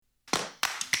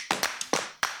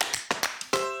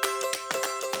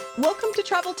Welcome to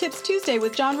Travel Tips Tuesday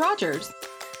with John Rogers.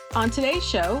 On today's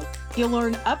show, you'll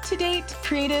learn up-to-date,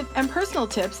 creative, and personal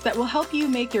tips that will help you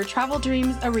make your travel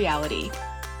dreams a reality.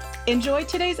 Enjoy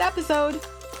today's episode.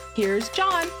 Here's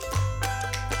John.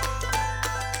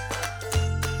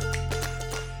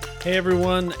 Hey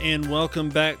everyone, and welcome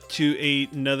back to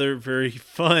another very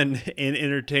fun and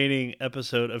entertaining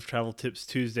episode of Travel Tips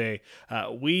Tuesday.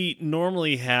 We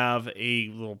normally have a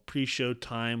little pre-show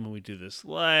time when we do this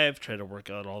live, try to work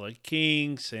out all the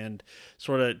kinks and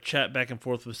sort of chat back and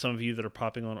forth with some of you that are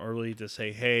popping on early to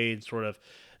say hey and sort of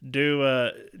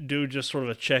do just sort of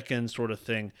a check-in sort of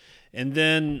thing. And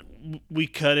then we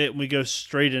cut it and we go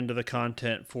straight into the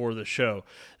content for the show.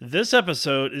 This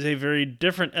episode is a very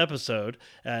different episode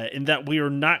in that we are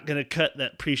not going to cut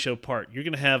that pre-show part. You're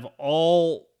going to have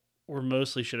all, or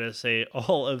mostly should I say,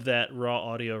 all of that raw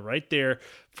audio right there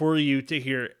for you to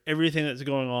hear everything that's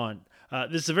going on.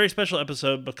 This is a very special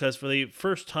episode because for the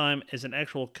first time as an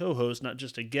actual co-host, not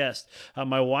just a guest,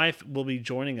 my wife will be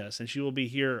joining us, and she will be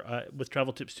here with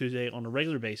Travel Tips Tuesday on a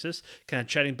regular basis, kind of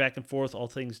chatting back and forth all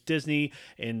things Disney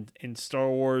and Star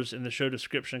Wars. In the show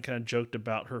description, kind of joked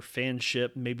about her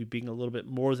fanship maybe being a little bit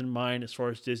more than mine as far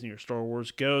as Disney or Star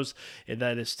Wars goes, and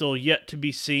that is still yet to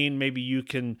be seen. Maybe you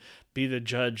can be the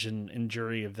judge and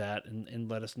jury of that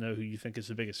and let us know who you think is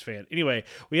the biggest fan. Anyway,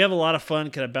 we have a lot of fun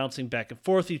kind of bouncing back and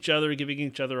forth each other, giving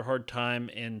each other a hard time,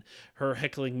 and her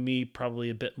heckling me probably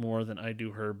a bit more than I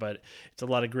do her, but it's a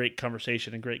lot of great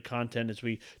conversation and great content as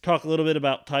we talk a little bit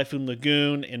about Typhoon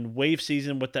Lagoon and wave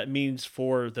season, what that means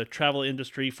for the travel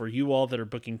industry, for you all that are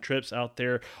booking trips out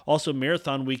there. Also,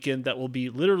 Marathon Weekend that will be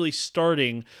literally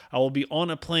starting. I will be on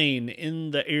a plane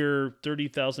in the air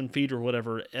 30,000 feet or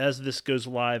whatever as this goes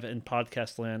live in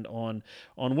podcast land on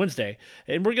Wednesday.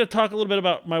 And we're going to talk a little bit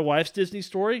about my wife's Disney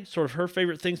story, sort of her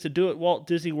favorite things to do at Walt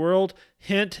Disney World.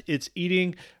 Hint, it's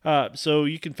eating. So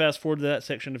you can fast forward to that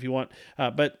section if you want.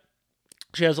 But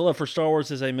she has a love for Star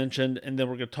Wars, as I mentioned, and then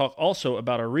we're going to talk also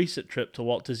about our recent trip to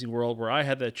Walt Disney World, where I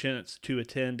had the chance to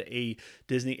attend a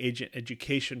Disney agent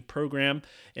education program,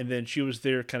 and then she was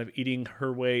there kind of eating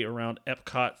her way around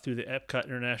Epcot through the Epcot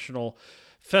International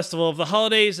Festival of the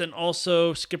Holidays, and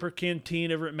also Skipper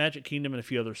Canteen over at Magic Kingdom and a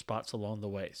few other spots along the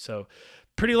way. So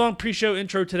pretty long pre-show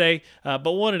intro today,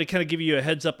 but wanted to kind of give you a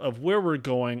heads up of where we're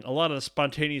going, a lot of the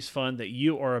spontaneous fun that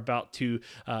you are about to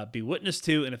be witness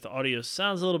to, and if the audio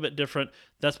sounds a little bit different,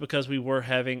 that's because we were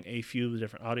having a few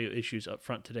different audio issues up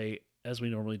front today, as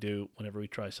we normally do whenever we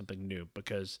try something new,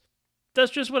 because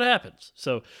that's just what happens.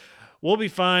 So we'll be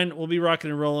fine, we'll be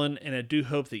rocking and rolling, and I do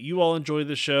hope that you all enjoy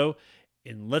the show,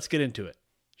 and let's get into it.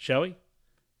 Shall we?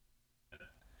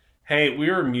 Hey,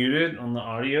 we were muted on the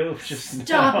audio. Just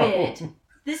Stop now. it.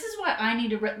 This is why I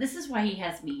need to. This is why he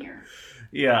has me here.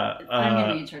 Yeah. I'm going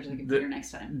to be in charge of the computer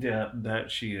next time. Yeah, that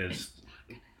she is.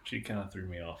 She kind of threw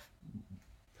me off.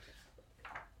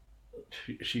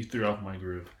 She threw off my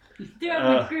groove. Threw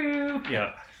off my groove.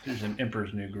 Yeah, there's an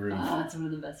Emperor's New Groove. Oh, it's one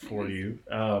of the best for movies.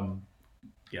 you.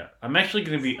 Yeah, I'm actually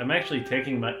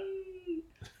taking my.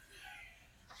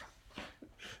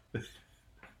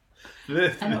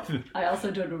 I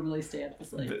also don't normally stay up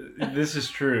this late. This is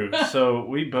true. So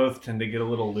we both tend to get a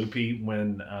little loopy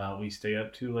when we stay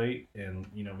up too late, and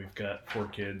we've got 4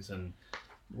 kids, and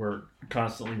we're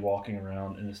constantly walking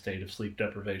around in a state of sleep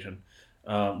deprivation.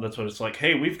 That's what it's like.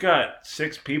 Hey, we've got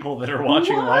 6 people that are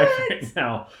watching live right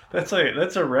now. That's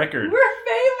a record. We're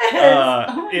famous.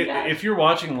 Oh my God. If you're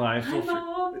watching live,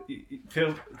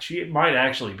 she might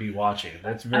actually be watching.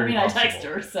 That's very possible. I text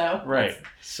her, so. Right.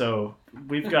 So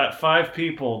we've got 5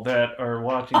 people that are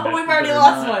watching. Oh, we've already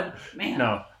lost one. Man.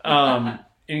 No.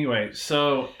 Anyway,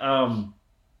 so. 5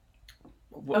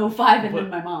 and then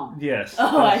my mom. Yes.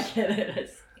 Oh, I get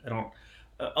it. I don't.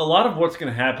 A lot of what's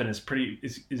going to happen is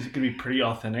going to be pretty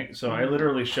authentic. So I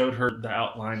literally showed her the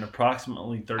outline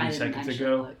approximately 30 seconds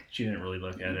ago. She didn't really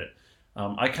look at it.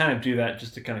 I kind of do that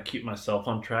just to kind of keep myself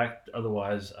on track.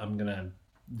 Otherwise, I'm going to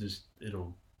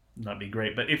it'll not be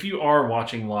great. But if you are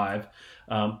watching live,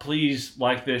 please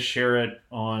like this, share it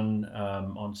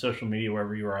on social media,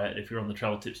 wherever you are at. If you're on the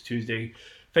Travel Tips Tuesday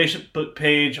Facebook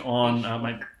page on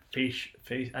my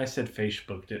I said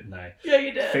Facebook, didn't I? Yeah,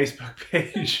 you did. Facebook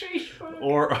page. Facebook.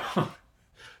 Or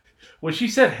when she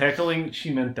said heckling,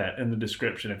 she meant that in the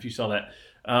description, if you saw that.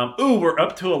 We're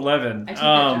up to 11. I take that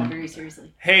job very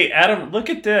seriously. Hey, Adam, look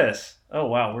at this. Oh,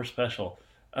 wow, we're special.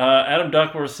 Adam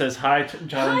Duckworth says, hi,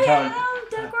 John and Todd. Hi, Adam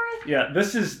Duckworth. Yeah,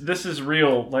 this is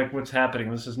real, like what's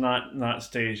happening. This is not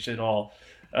staged at all.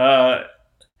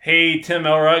 Hey, Tim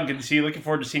Elrod, good to see you. Looking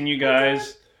forward to seeing you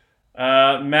guys.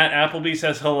 Matt Appleby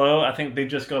says hello. I think they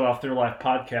just got off their live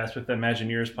podcast with the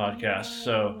Imagineers podcast.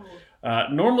 So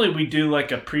Normally we do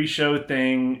like a pre-show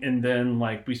thing, and then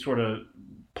like we sort of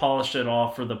polish it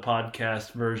off for the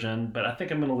podcast version. But I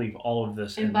think I'm going to leave all of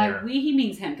this and in by there. we, he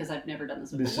means him, because I've never done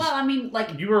this before. This Well, I mean,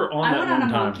 like, You were on I that went one on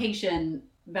a time. vacation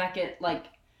back at like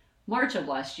March of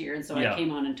last year, and so Yeah. I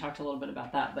came on and talked a little bit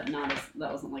about that, but that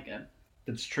wasn't like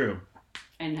It's true.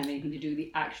 I didn't have anything to do with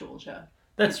the actual show.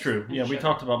 That's true. Yeah, we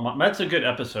talked about that's a good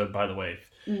episode, by the way.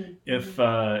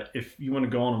 Mm-hmm. If you want to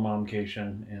go on a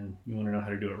momcation and you want to know how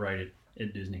to do it right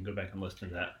at Disney, go back and listen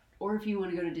to that. Or if you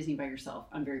want to go to Disney by yourself,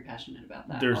 I'm very passionate about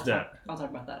that. There's I'll talk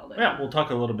about that all day. Yeah, we'll talk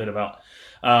a little bit about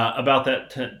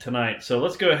that tonight. So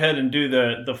let's go ahead and do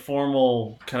the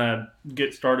formal kind of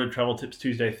get started Travel Tips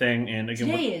Tuesday thing. And again,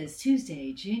 today is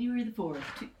Tuesday, January the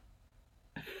 4th.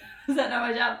 Is that not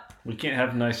my job? We can't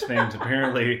have nice things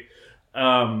apparently.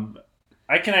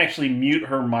 I can actually mute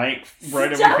her mic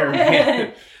right Stop over here.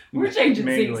 it. We're changing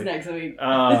Manually. seats next week.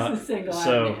 This is single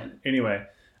So handed. anyway,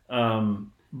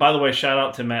 by the way, shout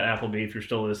out to Matt Appleby if you're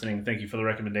still listening. Thank you for the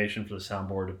recommendation for the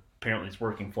soundboard. Apparently, it's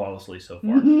working flawlessly so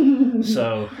far.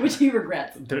 So which he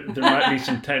regrets. there might be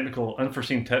some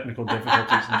unforeseen technical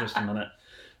difficulties in just a minute.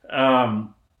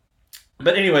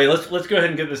 But anyway, let's go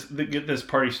ahead and get this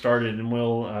party started, and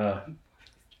we'll.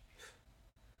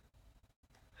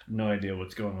 No idea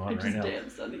what's going on right now.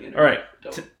 Danced on the internet. All right.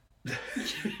 Don't.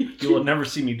 You will never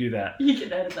see me do that. You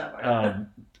can edit that part.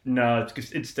 No,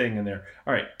 it's staying in there.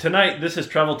 All right. Tonight, this is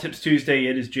Travel Tips Tuesday.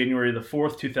 It is January the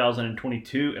 4th,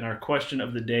 2022. And our question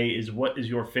of the day is, what is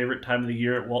your favorite time of the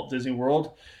year at Walt Disney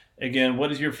World? Again,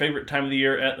 what is your favorite time of the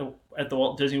year at the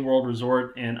Walt Disney World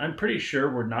Resort? And I'm pretty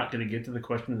sure we're not going to get to the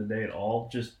question of the day at all,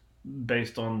 just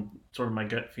based on sort of my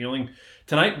gut feeling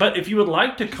tonight. But if you would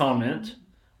like to comment,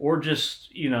 or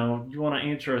just, you want to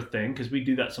answer a thing, because we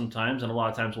do that sometimes, and a lot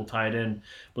of times we'll tie it in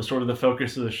with sort of the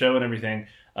focus of the show and everything.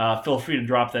 Feel free to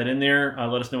drop that in there.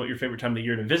 Let us know what your favorite time of the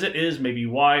year to visit is, maybe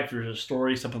why, if there's a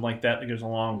story, something like that goes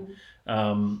along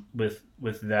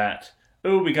with that.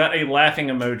 Oh, we got a laughing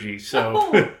emoji.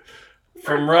 So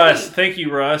from Russ. Thank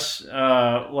you, Russ.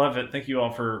 Love it. Thank you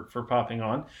all for popping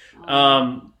on.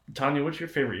 Tanya, what's your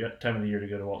favorite time of the year to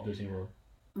go to Walt Disney World?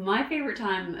 My favorite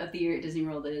time of the year at Disney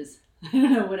World is, I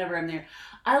don't know, whenever I'm there.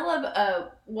 I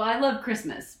love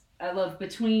Christmas. I love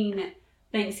between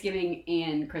Thanksgiving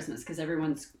and Christmas, because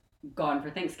everyone's gone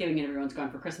for Thanksgiving and everyone's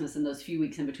gone for Christmas, and those few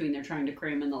weeks in between they're trying to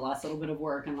cram in the last little bit of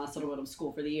work and last little bit of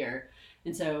school for the year.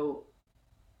 And so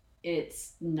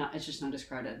it's just not as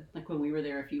crowded. Like when we were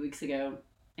there a few weeks ago,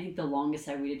 I think the longest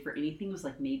I waited for anything was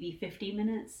like maybe 50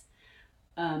 minutes.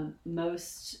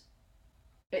 It's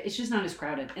just not as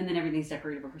crowded, and then everything's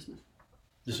decorated for Christmas.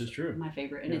 This is true. My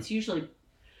favorite, and Yeah. it's usually,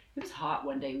 it was hot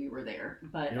one day we were there,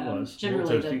 but It was.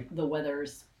 generally the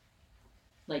weather's,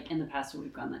 like in the past when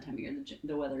we've gone that time of year,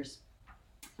 the weather's,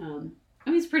 I mean,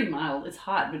 it's pretty mild. It's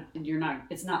hot, but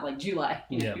it's not like July.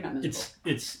 You're not miserable.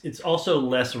 It's also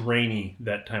less rainy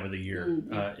that time of the year.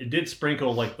 Mm-hmm. It did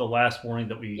sprinkle like the last morning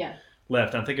that we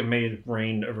left. I think it may have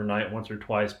rained overnight once or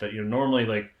twice, but normally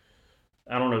like,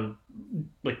 I don't know,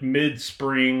 like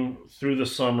mid-spring through the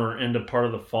summer into part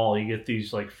of the fall, you get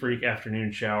these like freak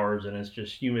afternoon showers, and it's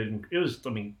just humid. It was,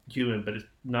 humid, but it's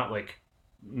not like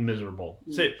miserable.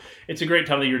 Mm. So it's a great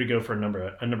time of the year to go for a number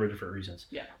of different reasons.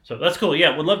 Yeah. So that's cool.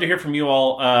 Yeah, would love to hear from you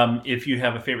all if you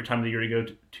have a favorite time of the year to go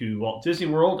to Walt Disney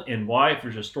World and why. If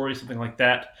there's a story, something like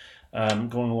that,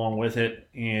 going along with it,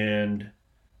 and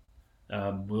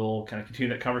we'll kind of continue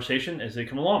that conversation as they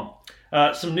come along.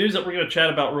 Some news that we're going to chat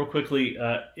about real quickly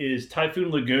is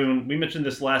Typhoon Lagoon. We mentioned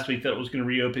this last week that it was going to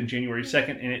reopen January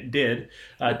 2nd, and it did.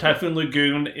 Typhoon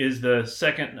Lagoon is the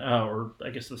second, or I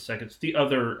guess it's the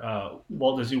other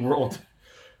Walt Disney World.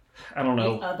 I don't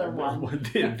know. The other one.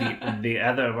 the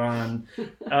other one.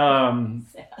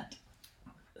 Sad.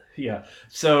 Yeah.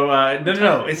 So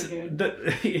no. It's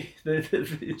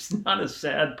not a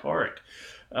sad park.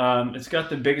 It's got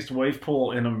the biggest wave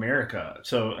pool in America.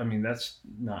 So, I mean, that's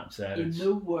not sad. In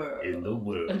the world. I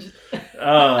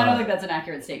don't think that's an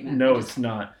accurate statement. No, it's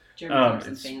not. German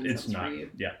fans, it's not. for you.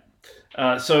 Yeah.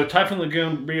 So, Typhoon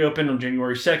Lagoon reopened on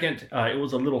January 2nd. It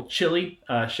was a little chilly,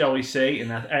 shall we say.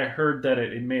 And I heard that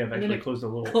it may have actually closed a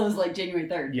little. Closed like January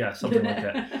 3rd. Yeah, something like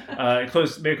that. It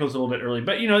may have closed a little bit early.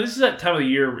 But, this is that time of the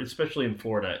year, especially in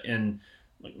Florida. And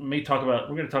we're going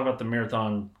to talk about the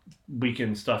marathon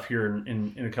weekend stuff here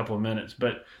in a couple of minutes,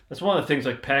 but that's one of the things,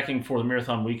 like packing for the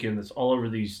marathon weekend that's all over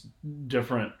these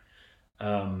different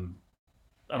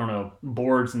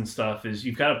boards and stuff, is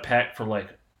you've got to pack for like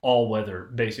all weather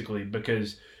basically,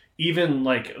 because even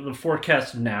like the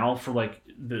forecast now for like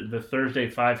the Thursday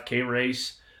 5K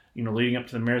race, leading up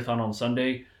to the marathon on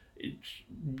Sunday,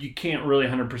 you can't really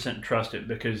 100% trust it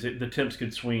because the temps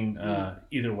could swing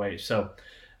either way. So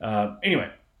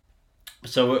anyway,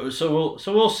 so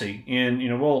we'll see, and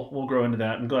we'll grow into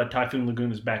that. I'm glad Typhoon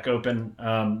Lagoon is back open.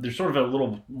 There's sort of a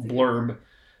little blurb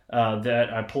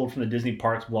that I pulled from the Disney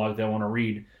Parks blog that I want to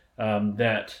read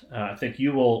that I think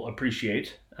you will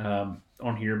appreciate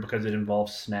on here because it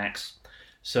involves snacks.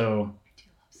 So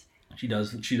she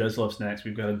does love snacks.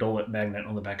 We've got a Dole Whip magnet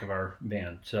on the back of our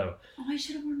van. So I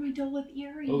should have worn my Dole Whip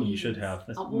earrings. Oh, you should have.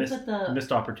 That's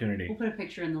missed opportunity. We'll put a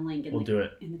picture in the link. We'll do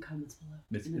it in the comments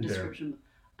below. In the description.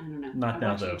 I don't know. Not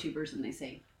now, though. YouTubers and they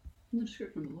say in the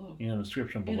description below. Yeah, in the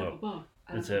description below. Above.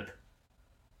 That's it.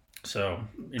 So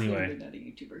anyway, not a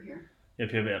YouTuber here.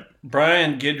 Yep.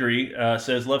 Brian Guidry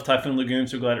says, "Love Typhoon Lagoon.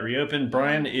 So glad it reopened."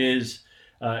 Brian is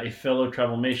a fellow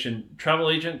travel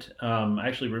agent. I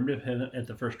actually roomed with him at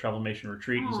the first Travelmation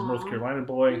retreat. He's a North Carolina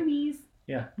boy. Roomies.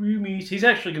 Yeah, roomies. He's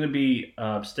actually going to be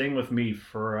staying with me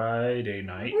Friday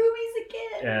night. Roomies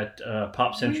again. At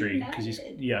Pop Century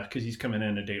because he's coming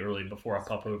in a day early before I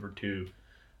pop over to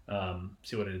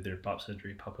see what I did there. Pop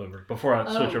Century, pop over before I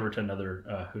switch over to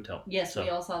another hotel. Yes, we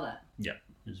all saw that. Yeah,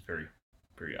 it was very,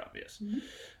 very obvious Mm-hmm.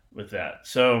 with that.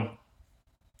 So.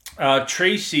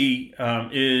 Tracy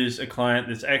is a client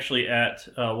that's actually at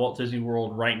Walt Disney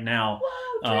World right now.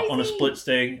 Whoa, on a split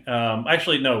stay.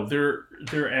 Actually, no,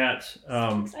 they're at.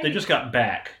 They just got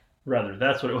back. Rather,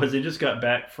 that's what it was. They just got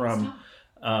back from.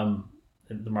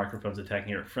 The microphone's attacking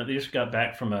here. They just got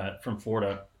back from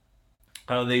Florida.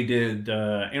 They did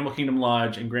Animal Kingdom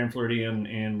Lodge and Grand Floridian,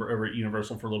 and were over at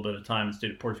Universal for a little bit of time and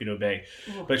stayed at Portofino Bay.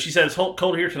 Oh. But she said it's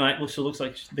cold here tonight. So it looks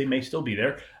like they may still be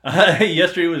there.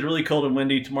 Yesterday was really cold and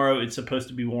windy. Tomorrow it's supposed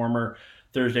to be warmer.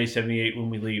 Thursday 78 when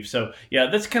we leave. So yeah,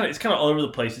 it's kind of all over the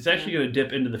place. It's actually going to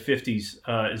dip into the 50s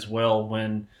as well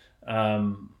when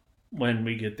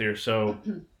we get there. So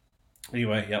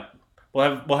anyway, yep.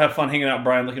 We'll have fun hanging out,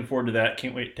 Brian. Looking forward to that.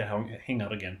 Can't wait to hang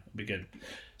out again. It'll be good.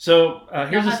 So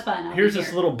here's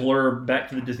this little blurb back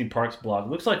to the Disney Parks blog.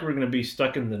 Looks like we're going to be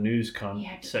stuck in the news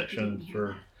section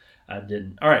for. I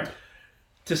didn't. All right.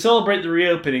 To celebrate the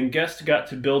reopening, guests got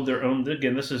to build their own.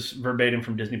 Again, this is verbatim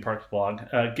from Disney Parks blog.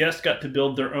 Guests got to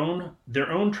build their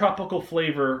own tropical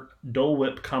flavor Dole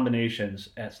Whip combinations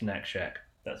at Snack Shack.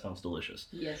 That sounds delicious.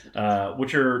 Yes, it does.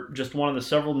 Which are just one of the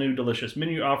several new delicious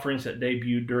menu offerings that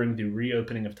debuted during the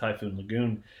reopening of Typhoon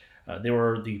Lagoon. They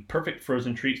were the perfect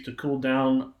frozen treats to cool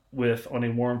down with on a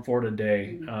warm Florida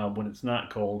day when it's not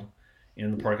cold,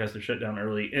 and the park has to shut down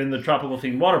early. In the tropical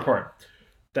themed water park,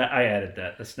 that I added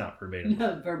that. That's not verbatim.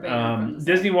 No, verbatim.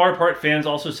 Disney water park fans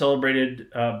also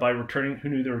celebrated by returning. Who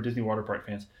knew there were Disney water park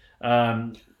fans?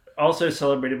 Also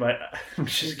celebrated by. I'm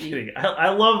just kidding. I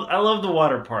love the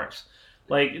water parks.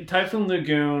 Like Typhoon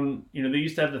Lagoon, they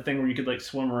used to have the thing where you could like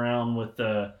swim around with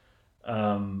the,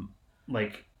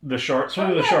 like the sharks.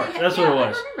 Swim with the sharks. That's what it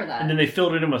was. I remember that. And then they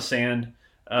filled it in with sand.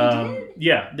 They did?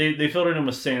 Yeah, they filled it in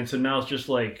with sand. So now it's just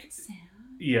like, Sand?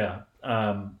 yeah.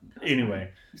 Anyway,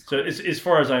 so as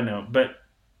far as I know, but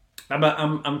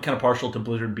I'm kind of partial to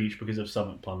Blizzard Beach because of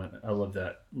Summit Plummet. I love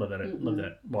that. Love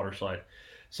that water slide.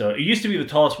 So it used to be the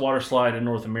tallest water slide in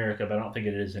North America, but I don't think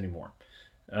it is anymore.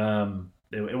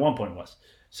 At one point it was.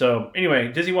 So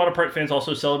anyway, Disney water park fans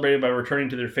also celebrated by returning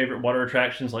to their favorite water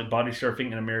attractions like body surfing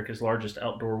in America's largest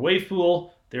outdoor wave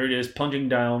pool. There it is, plunging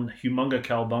down Humunga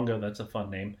Cowabunga. That's a fun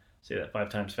name. Say that 5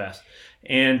 times fast.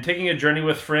 And taking a journey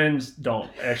with friends. Don't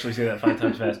actually say that 5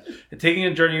 times fast. Taking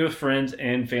a journey with friends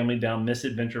and family down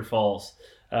Misadventure Falls.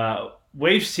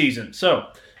 Wave season. So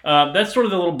that's sort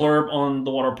of the little blurb on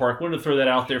the water park. Wanted to throw that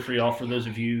out there for y'all, for those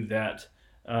of you that...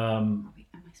 Am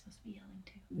I supposed to be yelling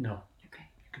too? No. Okay.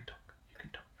 You can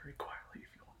talk very quietly if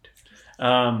you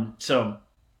want to. So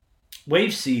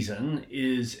wave season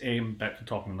is back to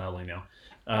talking loudly now.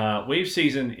 Wave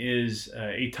season is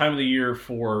a time of the year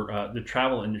for the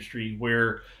travel industry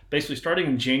where basically starting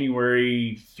in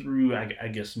January through, I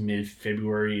guess,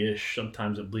 mid-February-ish,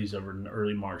 sometimes it bleeds over in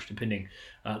early March, depending.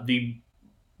 The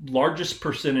largest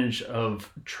percentage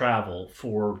of travel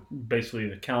for basically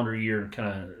the calendar year and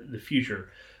kind of the future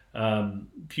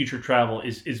travel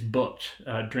is booked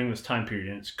during this time period.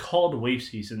 And it's called wave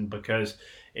season because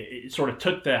it sort of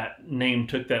took that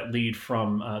lead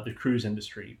from the cruise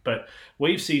industry. But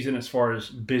wave season, as far as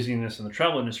busyness in the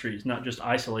travel industry, is not just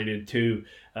isolated to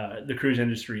the cruise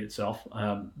industry itself.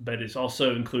 But it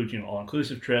also includes,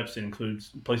 all-inclusive trips. It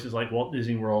includes places like Walt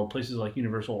Disney World, places like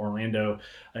Universal Orlando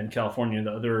in California, and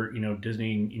the other,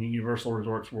 Disney and Universal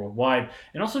resorts worldwide,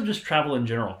 and also just travel in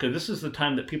general. Because this is the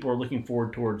time that people are looking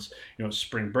forward towards,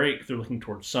 spring break. They're looking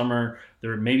towards summer.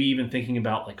 They're maybe even thinking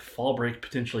about like fall break,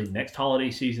 potentially next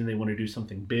holiday season. They want to do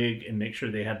something big and make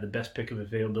sure they have the best pick of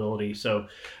availability. So,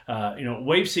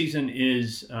 wave season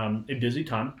is a busy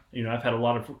time. I've had a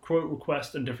lot of quote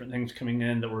requests and different things coming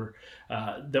in that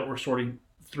we're sorting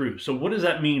through. So what does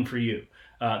that mean for you?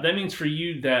 That means for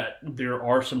you that there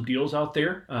are some deals out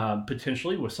there,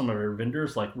 potentially with some of our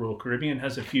vendors, like Royal Caribbean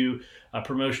has a few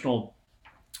promotional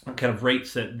kind of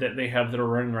rates that they have that are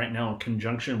running right now in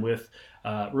conjunction with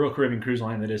Royal Caribbean Cruise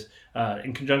Line, that is,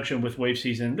 in conjunction with wave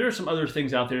season. There are some other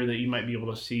things out there that you might be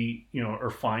able to see, or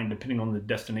find depending on the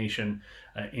destination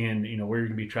and where you're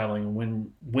going to be traveling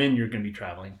and when you're going to be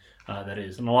traveling. That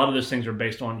is, and a lot of those things are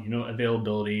based on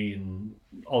availability and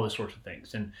all those sorts of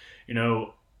things. And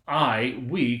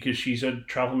because she's a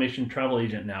Travelmation travel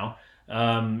agent now,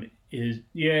 is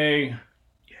yay.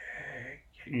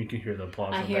 You can hear the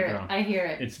applause in the background. I hear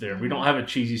it. It's there. We don't have a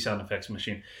cheesy sound effects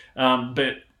machine,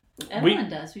 but Evelyn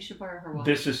does. We should borrow her watch.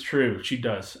 This is true. She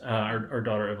does. Our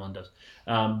daughter Evelyn does.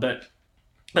 But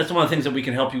that's one of the things that we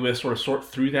can help you with, sort of sort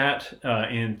through that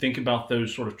and think about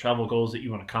those sort of travel goals that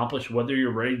you want to accomplish, whether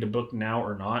you're ready to book now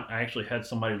or not. I actually had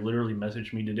somebody literally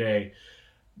message me today,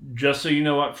 just so you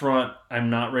know up front, I'm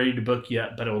not ready to book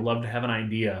yet, but I would love to have an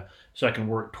idea so I can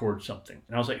work towards something.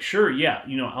 And I was like, sure, yeah,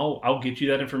 I'll get you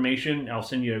that information. I'll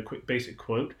send you a quick basic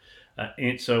quote,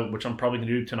 which I'm probably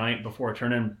gonna do tonight before I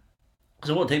turn in.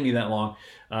 So it won't take me that long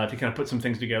to kind of put some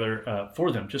things together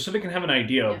for them, just so they can have an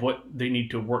idea of what they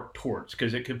need to work towards,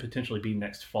 because it could potentially be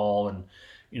next fall, and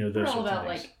those We're all sorts about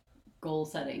of things. like goal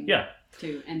setting,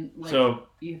 too, and so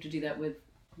you have to do that with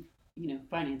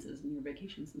finances and your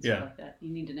vacations and stuff like that.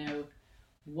 You need to know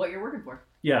what you're working for.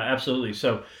 Yeah, absolutely.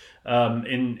 So,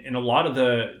 in a lot of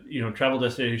the travel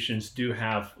destinations do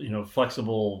have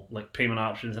flexible like payment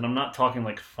options, and I'm not talking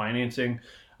like financing.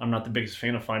 I'm not the biggest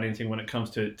fan of financing when it comes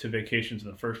to vacations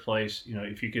in the first place.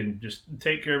 If you can just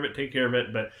take care of it, take care of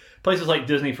it. But places like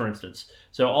Disney, for instance,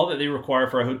 so all that they require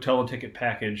for a hotel and ticket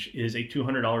package is a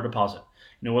 $200 deposit.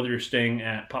 Whether you're staying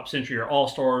at Pop Century or All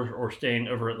Stars or staying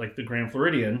over at like the Grand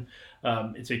Floridian,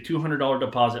 it's a $200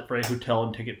 deposit for a hotel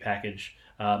and ticket package,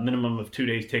 minimum of 2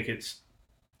 days tickets,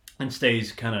 and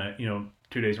stays kind of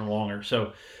 2 days or longer.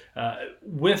 So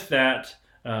with that,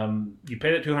 you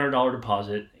pay that $200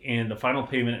 deposit, and the final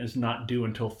payment is not due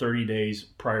until 30 days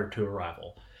prior to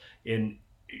arrival. And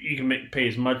you can pay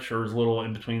as much or as little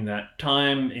in between that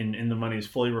time, and the money is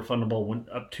fully refundable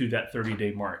up to that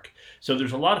 30-day mark. So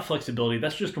there's a lot of flexibility.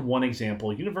 That's just one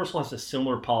example. Universal has a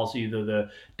similar policy, though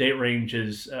the date range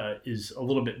is a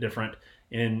little bit different.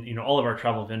 And all of our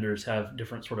travel vendors have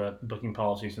different sort of booking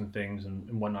policies and things and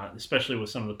whatnot, especially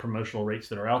with some of the promotional rates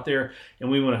that are out there.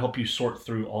 And we want to help you sort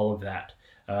through all of that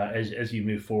as you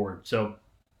move forward. So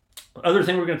other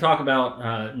thing we're going to talk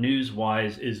about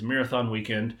news-wise is Marathon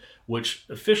Weekend, which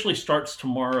officially starts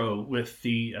tomorrow with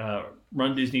the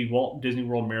Run Disney Walt Disney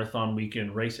World Marathon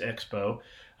Weekend Race Expo.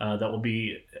 That will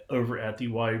be over at the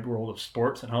Wide World of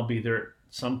Sports, and I'll be there at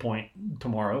some point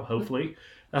tomorrow, hopefully.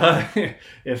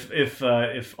 If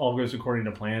all goes according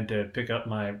to plan, to pick up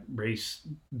my race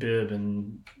bib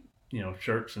and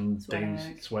shirts and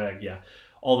swag,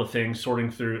 all the things,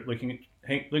 sorting through, looking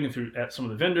through at some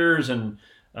of the vendors and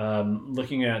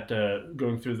looking at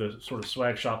going through the sort of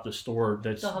swag shop, the store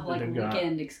that's they'll have like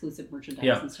weekend exclusive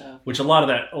merchandise and stuff. Which a lot of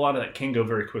that can go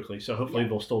very quickly. So hopefully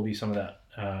there'll still be some of that,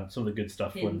 some of the good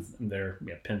stuff pins. when they're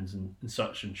pins and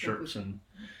such, and shirts and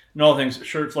all things.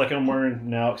 Shirts like I'm wearing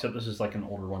now, except this is like an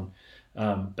older one.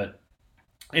 But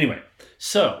anyway,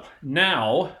 so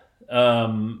now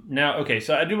okay.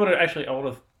 So I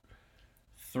want to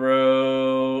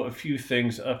throw a few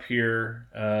things up here.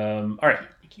 All right.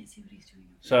 I can't see what he's doing.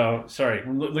 So, sorry,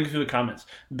 I'm looking through the comments.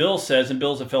 Bill says, and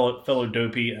Bill's a fellow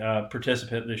Dopey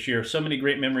participant this year, so many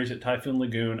great memories at Typhoon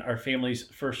Lagoon. Our family's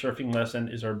first surfing lesson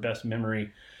is our best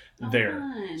memory there.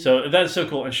 Fun. So that's so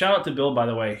cool. And shout out to Bill, by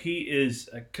the way. He is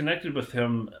connected with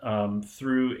him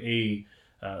through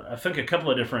I think a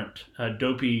couple of different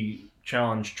Dopey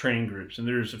Challenge training groups. And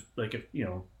there's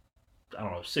I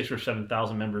don't know, 6,000 or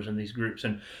 7,000 members in these groups.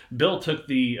 And Bill took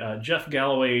the Jeff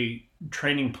Galloway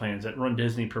training plans that Run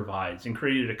Disney provides and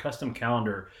created a custom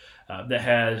calendar that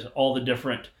has all the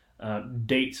different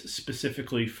dates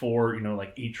specifically for,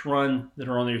 like each run that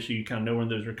are on there, so you kind of know when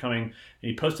those are coming. And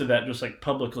he posted that just like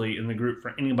publicly in the group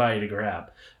for anybody to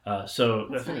grab. So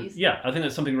That's nice. I think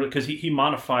that's something, because he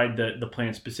modified the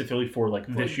plan specifically for like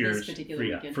this year's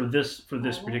weekend. for this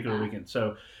particular weekend.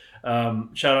 So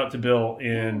shout out to Bill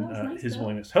and nice, his Bill.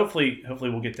 willingness. Hopefully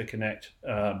we'll get to connect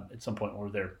at some point when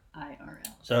we're there. IRL.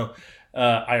 So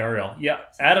IRL. Yeah.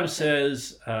 Adam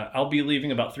says, I'll be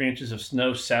leaving about 3 inches of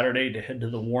snow Saturday to head to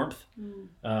the warmth.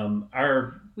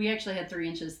 We actually had 3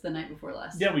 inches the night before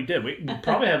last. Yeah, we did. We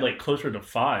probably had like closer to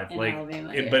 5. In like,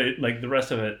 Alabama, but it, like the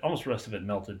rest of it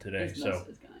melted today. Most So of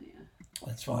it's gone, yeah.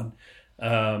 that's fun.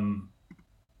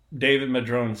 David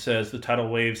Madrone says the tidal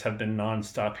waves have been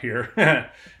nonstop here.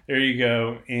 There you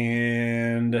go.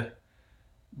 And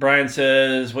Brian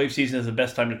says wave season is the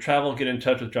best time to travel. Get in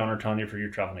touch with John or Tanya for your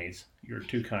travel needs. You're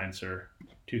too kind, sir.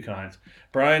 Too kind.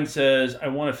 Brian says, I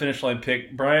want a finish line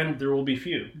pick. Brian, there will be a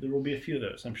few of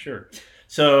those, I'm sure.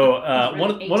 So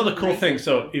one of the cool things.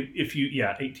 So if you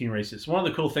 18 races. One of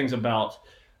the cool things about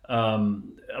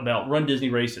Run Disney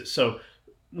races. So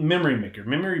Memory Maker.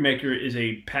 Memory Maker is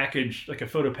a package, like a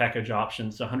photo package option.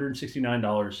 It's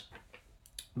 $169,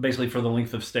 basically for the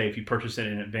length of stay if you purchase it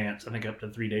in advance. I think up to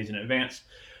 3 days in advance.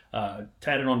 To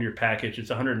add it onto your package, it's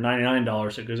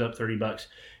 $199. So it goes up $30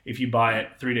 if you buy it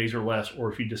 3 days or less,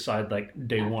 or if you decide like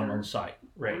day one on site,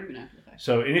 right? Or even after the fact.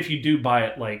 So, and if you do buy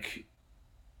it like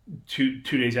two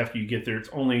days after you get there, it's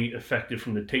only effective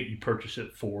from the date you purchase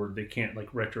it forward. They can't like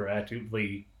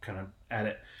retroactively kind of add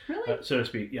it, Really? so to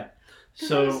speak. Yeah. 'Cause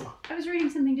So I was reading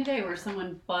something today where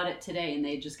someone bought it today and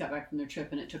they just got back from their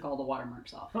trip and it took all the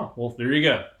watermarks off. oh well, there you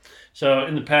go. So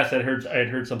in the past, I had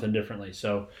heard something differently.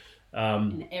 So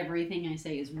And everything I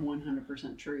say is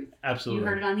 100% truth. absolutely, You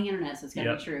heard it on the internet, so it's got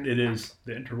to be true. It is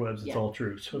the interwebs. It's Yeah. all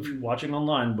true. So if you're watching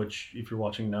online, which if you're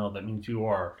watching now, that means you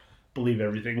are, believe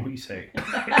everything we say.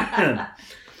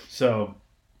 So,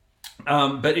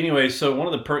 but anyway, so one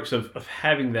of the perks of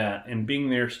having that and being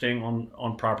there, staying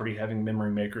on property, having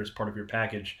Memory Maker as part of your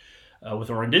package with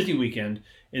our Disney weekend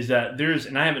is that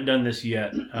and I haven't done this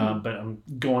yet, but I'm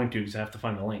going to because I have to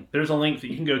find the link. There's a link that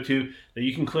you can go to that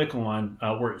you can click on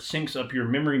where it syncs up your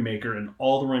Memory Maker and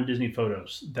all the Run Disney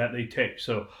photos that they take.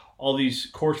 So all these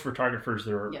course photographers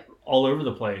that are all over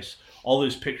the place, all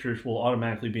those pictures will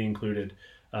automatically be included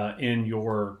in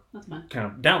your kind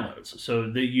of downloads. So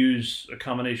they use a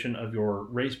combination of your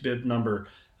race bib number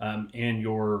and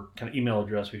your kind of email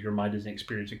address with your My Disney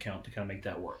Experience account to kind of make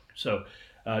that work. So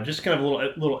just kind of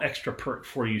a little extra perk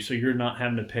for you, so you're not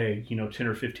having to pay $10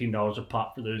 or $15 a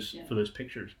pop for those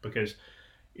pictures, because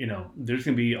there's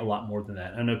going to be a lot more than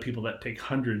that. I know people that take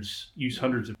use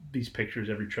hundreds of these pictures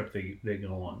every trip they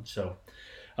go on. So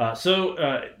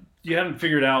you haven't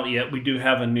figured out yet, we do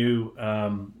have a new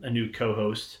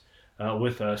co-host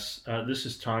with us. This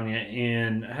is Tanya,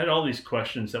 and I had all these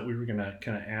questions that we were going to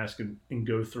kind of ask and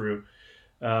go through.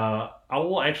 I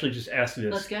will actually just ask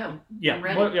this. Let's go. Yeah, I'm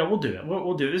ready. We'll do it.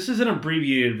 We'll do it. This is an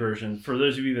abbreviated version for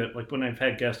those of you that, like, when I've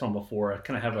had guests on before, I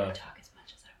kind of have I talk as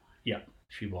much as I want. Yeah,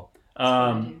 she will.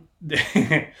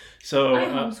 So I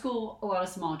homeschool a lot of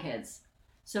small kids,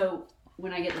 so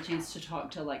when I get the chance to talk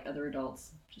to like other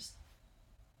adults, just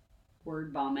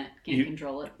word vomit. Can't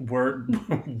control it. Word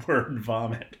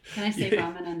vomit. Can I say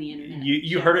vomit on the internet?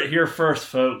 You heard it here first,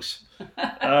 folks.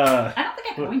 I don't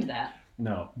think I coined that.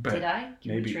 No, but did I?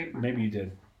 Maybe you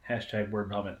did. Hashtag word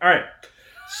vomit. All right.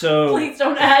 So please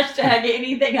don't hashtag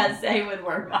anything I say with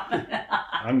word vomit.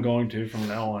 I'm going to from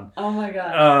now on. Oh my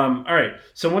god. All right.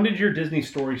 So when did your Disney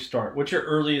story start? What's your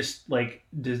earliest like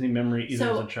Disney memory,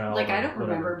 either as a child? Like I don't whatever?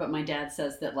 remember, but my dad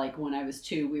says that like when I was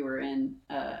 2, we were in.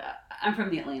 I'm from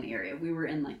the Atlanta area. We were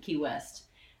in like Key West,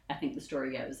 I think the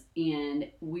story goes, and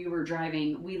we were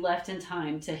driving. We left in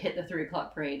time to hit the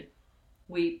 3:00 parade.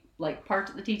 We like parked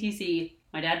at the TTC.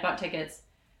 My dad bought tickets.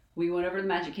 We went over to the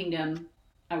Magic Kingdom.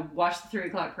 I watched the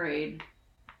 3:00 parade.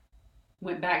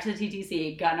 Went back to the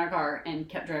TTC, got in our car, and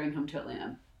kept driving home to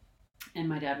Atlanta. And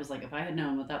my dad was like, "If I had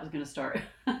known what that was going to start."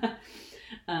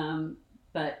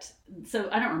 But so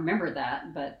I don't remember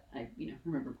that, but I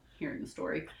remember hearing the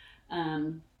story.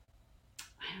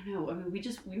 I don't know. I mean,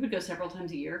 we would go several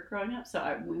times a year growing up.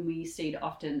 So we stayed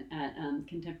often at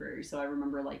Contemporary. So I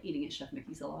remember like eating at Chef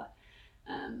Mickey's a lot.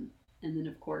 And then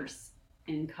of course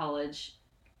in college,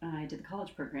 I did the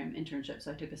college program internship.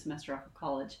 So I took a semester off of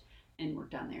college and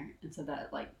worked down there. And so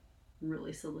that like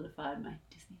really solidified my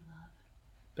Disney love.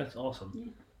 That's awesome.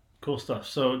 Yeah. Cool stuff.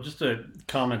 So just a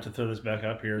comment to throw this back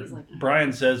up here. Like,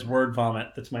 Brian says word vomit.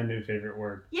 That's my new favorite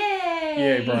word. Yay!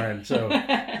 Yay, Brian. So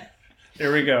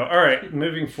there we go. All right,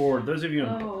 moving forward. Those of you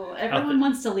everyone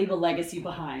wants to leave a legacy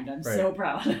behind. I'm so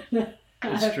proud.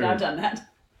 It's I've true. now done that.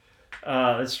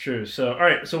 That's true. So, all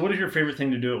right. So, what is your favorite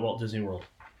thing to do at Walt Disney World?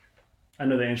 I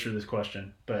know the answer to this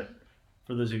question, but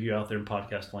for those of you out there in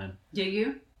podcast land, Do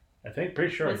you? I think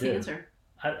pretty sure What's I do. the answer?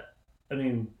 I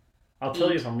mean, I'll tell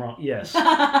you if I'm wrong. Yes.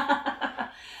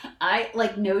 I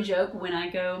like, no joke, when I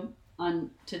go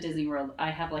on to Disney World, I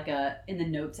have like in the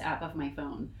notes app of my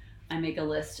phone, I make a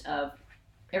list of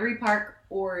every park,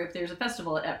 or if there's a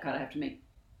festival at Epcot, I have to make,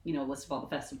 a list of all the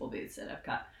festival booths at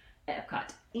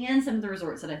Epcot, and some of the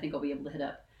resorts that I think I'll be able to hit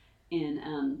up.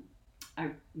 And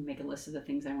I make a list of the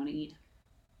things I want to eat.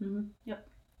 Mm-hmm. Yep.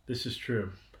 This is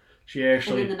true. She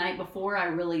actually. And then the night before, I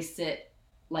really sit,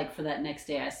 like, for that next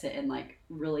day, I sit and like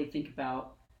really think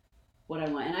about what I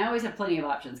want. And I always have plenty of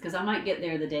options, because I might get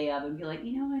there the day of and be like,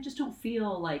 I just don't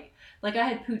feel like I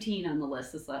had poutine on the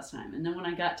list this last time. And then when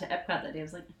I got to Epcot that day, I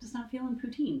was like, I'm just not feeling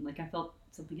poutine. Like, I felt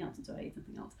something else, and so I ate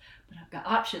something else. But I've got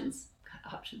options.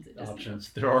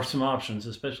 Options. There are some options,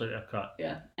 especially at Epcot.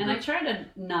 Yeah. And I try to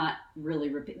not really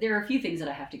repeat. There are a few things that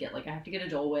I have to get. Like, I have to get a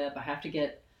Dole Whip. I have to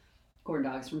get corn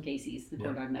dogs from Casey's, the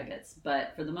corn dog nuggets.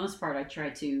 But for the most part, I try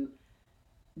to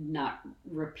not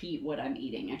repeat what I'm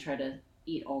eating. I try to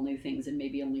eat all new things and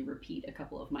maybe only repeat a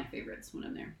couple of my favorites when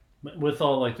I'm there. With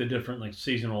all like the different like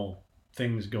seasonal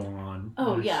things going on.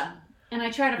 Oh yeah, and I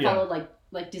try to follow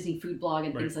like Disney Food Blog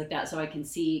and things like that, so I can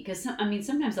see, because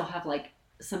sometimes they'll have like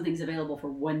some things available for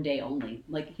one day only.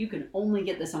 Like, you can only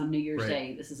get this on New Year's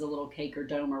Day. This is a little cake or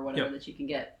dome or whatever that you can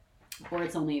get, or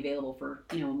it's only available for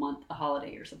a month, a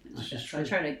holiday or something like that. So I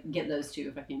try to get those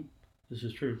too if I can. This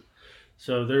is true.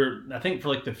 So I think for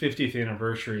like the 50th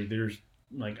anniversary, there's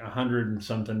like 100 and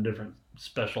something different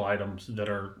special items that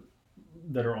are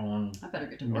on. I better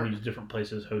get to work. These different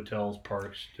places, hotels,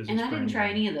 parks. And I didn't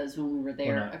try any of those when we were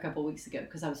there a couple weeks ago,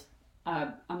 because I was,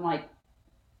 I'm like,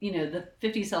 the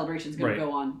 50th celebration is going to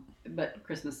go on, but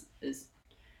Christmas is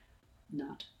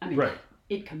not. I mean,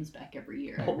 it comes back every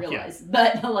year, I realize.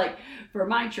 But like, for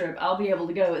my trip, I'll be able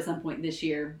to go at some point this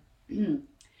year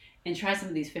and try some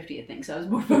of these 50th things. So I was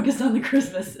more focused on the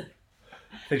Christmas.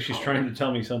 I think she's trying to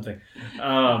tell me something.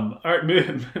 All right,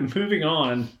 moving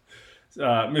on.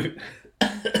 All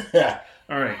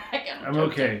right, I'm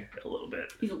okay a little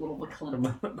bit. He's a little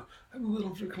verklempt. I'm a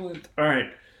little verklempt. All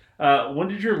right, when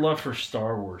did your love for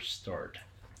Star Wars start?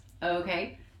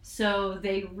 Okay, so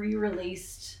they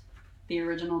re-released the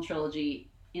original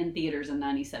trilogy in theaters in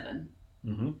 '97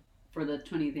 for the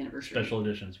 20th anniversary. Special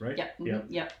editions, right? Yep.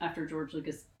 Yep. After George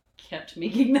Lucas kept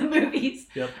making the movies.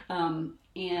 Yep.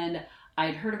 And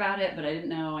I'd heard about it, but I didn't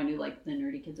know. I knew like the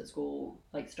nerdy kids at school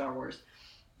like Star Wars,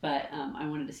 but I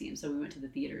wanted to see him, so we went to the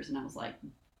theaters, and I was like,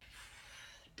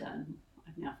 done.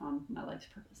 I've now found my life's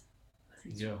purpose.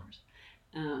 Star Wars.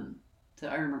 So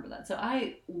I remember that. So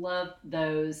I loved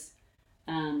those,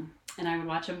 and I would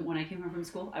watch them when I came home from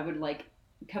school. I would like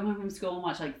come home from school and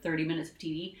watch like 30 minutes of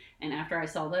TV, and after I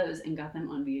saw those and got them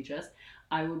on VHS,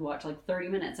 I would watch like 30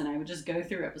 minutes, and I would just go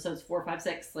through episodes 4, 5,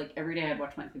 6. Like, every day I'd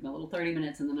watch my little 30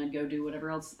 minutes, and then I'd go do whatever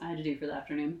else I had to do for the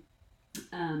afternoon.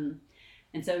 And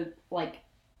so, like,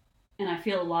 and I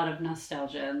feel a lot of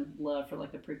nostalgia and love for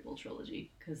like the prequel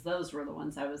trilogy, because those were the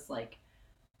ones I was like,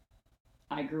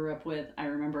 I grew up with. I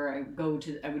remember I would go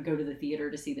to the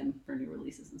theater to see them for new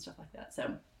releases and stuff like that.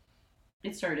 So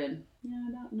it started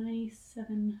about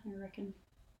 97, I reckon.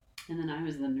 And then I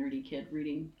was the nerdy kid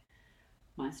reading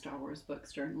my Star Wars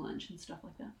books during lunch and stuff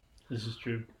like that. This is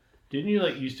true. Didn't you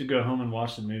like used to go home and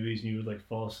watch the movies, and you would like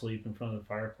fall asleep in front of the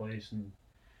fireplace and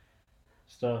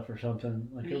stuff or something?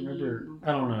 Like, I remember,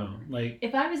 I don't know, like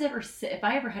if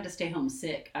I ever had to stay home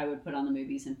sick, I would put on the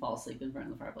movies and fall asleep in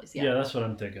front of the fireplace. Yeah, that's what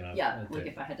I'm thinking of. Yeah, like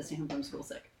if I had to stay home from school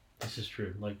sick. This is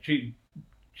true. Like,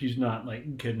 she's not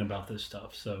like kidding about this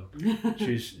stuff. So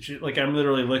she like, I'm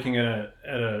literally looking at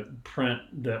a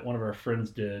print that one of our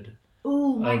friends did.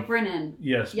 Ooh, Mike Brennan.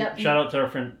 Yes. Yep. Shout out to our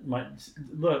friend Mike.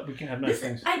 Look, we can have nice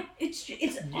things.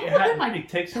 It's all in my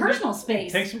personal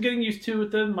space. It takes some getting used to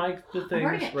with the things. I've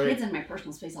already got kids in my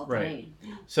personal space all day.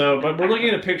 So, but we're looking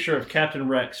at a picture of Captain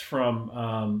Rex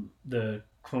from the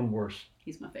Clone Wars.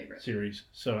 He's my favorite series.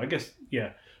 So I guess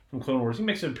from Clone Wars, he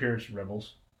makes an appearance in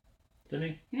Rebels, didn't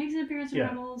he? He makes an appearance in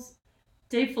Rebels.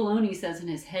 Dave Filoni says in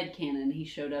his headcanon he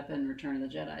showed up in Return of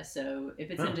the Jedi. So if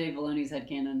it's in Dave Filoni's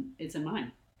headcanon, it's in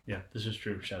mine. Yeah, this is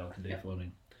true. Shout out to Dave Filoni.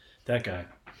 That guy.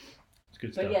 It's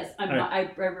good stuff. But yes,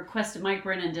 I requested Mike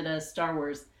Brennan did a Star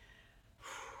Wars.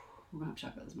 We're going to have to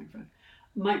talk about this microphone.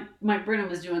 Mike Brennan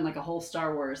was doing like a whole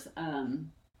Star Wars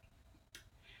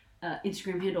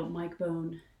Instagram handle, Mike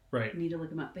Bone. Right. You need to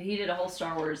look him up. But he did a whole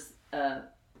Star Wars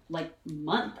like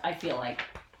month, I feel like.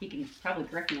 He can probably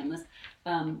correct me on this.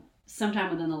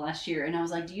 sometime within the last year, and I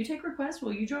was like, "Do you take requests?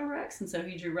 Will you draw Rex?" And so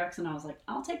he drew Rex, and I was like,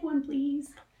 "I'll take one,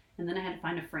 please." And then I had to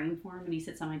find a frame for him, and he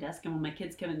sits on my desk. And when my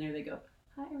kids come in there, they go,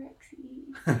 "Hi,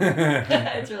 Rexy."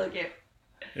 It's really cute.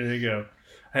 There you go.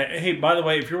 Hey, by the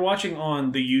way, if you're watching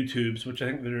on the YouTubes, which I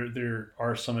think there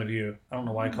are some of you, I don't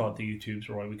know why I call it the YouTubes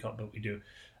or why we call it, but we do.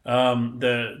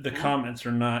 The comments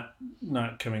are not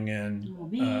coming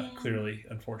in clearly,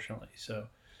 unfortunately. So.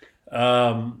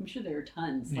 I'm sure there are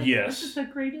tons. Like, yes. This is the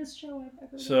greatest show I've ever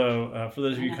watched. So, for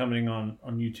those of you coming on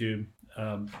YouTube,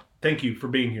 thank you for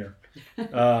being here.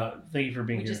 Thank you for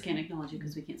being here. We just can't acknowledge you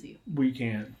because we can't see you. We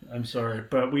can't. I'm sorry.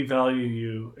 But we value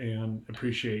you and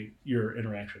appreciate your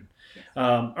interaction. Yes.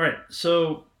 All right.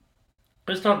 So,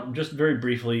 let's talk just very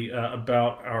briefly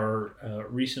about our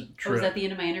recent trip. Was that the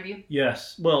end of my interview?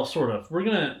 Yes. Well, sort of. We're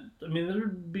going to, there'll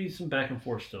be some back and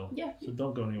forth still. Yeah. So,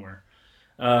 don't go anywhere.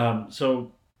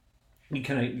 So,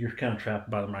 you're kind of trapped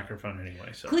by the microphone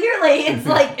anyway. So clearly, it's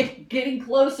like getting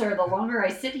closer the longer I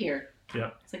sit here.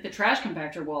 Yeah, it's like the trash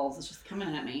compactor walls. It's just coming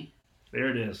at me. There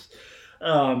it is.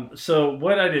 So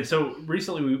what I did. So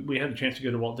recently we had a chance to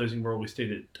go to Walt Disney World. We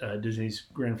stayed at Disney's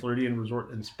Grand Floridian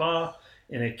Resort and Spa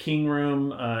in a king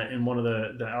room in one of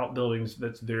the outbuildings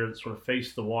that's there that sort of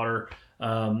face the water.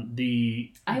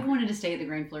 I've wanted to stay at the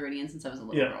Grand Floridian since I was a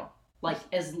little girl, like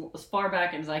as far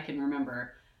back as I can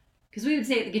remember. Because we would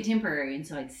stay at the Contemporary, and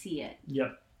so I'd see it.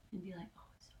 Yep. And be like, oh,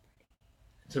 it's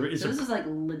so pretty. So this is like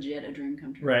legit a dream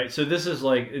come true. Right. So this is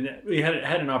like, we had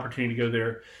an opportunity to go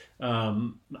there.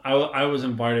 I was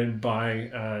invited by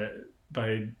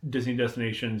Disney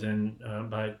Destinations and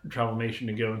by Travelmation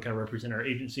to go and kind of represent our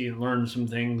agency and learn some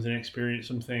things and experience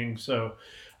some things. So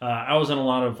I was in a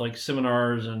lot of like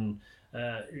seminars and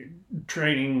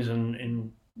trainings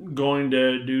and going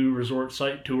to do resort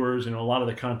site tours, and a lot of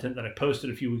the content that I posted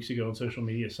a few weeks ago on social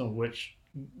media, some of which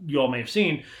you all may have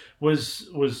seen, was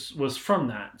from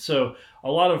that. So a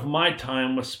lot of my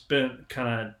time was spent kind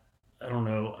of, I don't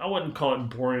know, I wouldn't call it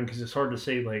boring because it's hard to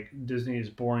say like Disney is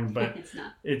boring, but it's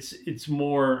not. It's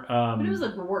more. But it was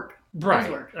like work. Right.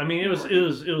 It was work.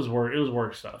 It was work. It was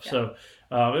work stuff. Yeah. So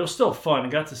it was still fun. I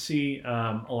got to see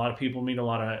a lot of people, meet a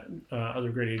lot of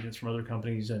other great agents from other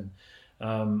companies, and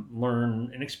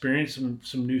learn and experience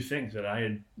some new things that I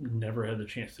had never had the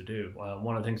chance to do.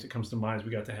 One of the things that comes to mind is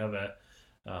we got to have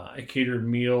a catered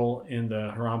meal in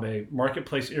the Harambe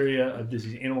Marketplace area of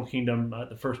Disney's Animal Kingdom.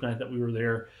 The first night that we were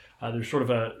there, there's sort of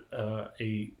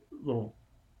a little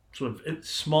sort of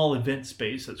small event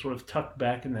space that's sort of tucked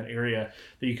back in that area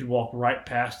that you could walk right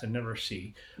past and never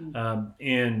see.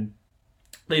 And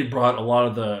they brought a lot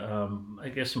of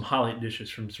the, some highlight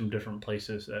dishes from some different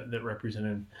places that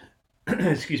represented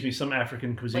excuse me, some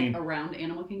African cuisine. Like around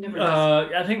Animal Kingdom?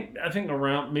 I think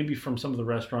around, maybe from some of the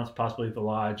restaurants, possibly at the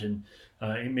lodge, and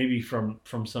maybe from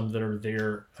some that are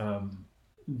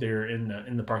there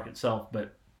in the park itself.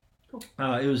 But cool.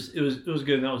 It was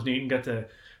good, and that was neat, and got to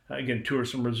again tour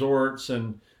some resorts,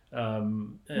 and we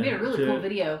made a really cool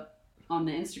video on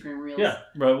the Instagram reels. Yeah,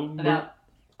 right. About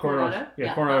Coronado.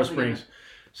 Yeah, Coronado Springs.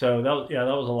 So that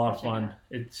was a lot of fun.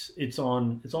 It's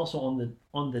also on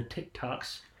the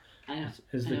TikToks. I know.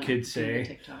 As the kids say.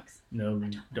 The TikToks. No,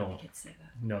 don't. Kids say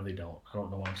that. No, they don't. I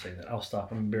don't know why I'm saying that. I'll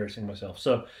stop. I'm embarrassing myself.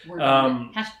 So, word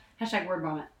vomit. Hashtag word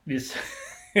vomit. Yes.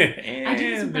 I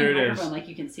do this there it is. Like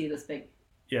you can see this big.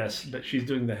 Yes, but she's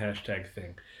doing the hashtag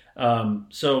thing.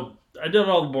 So I did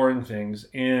all the boring things,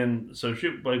 and so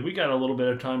we got a little bit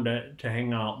of time to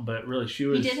hang out, but really she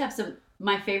was. He did have some.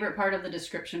 My favorite part of the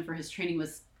description for his training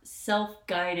was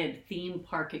self-guided theme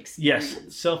park experience.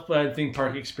 Yes, self-guided theme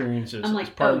park experiences. I'm like,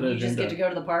 you just get to go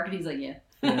to the park, and he's like, yeah.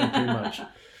 Yeah, pretty much.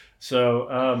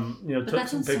 So, took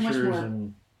some pictures so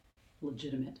and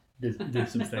legitimate. Did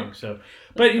some things. So,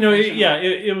 but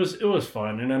it was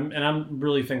fun, and I'm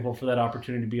really thankful for that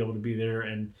opportunity to be able to be there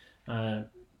and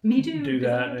me too. Do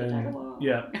that, and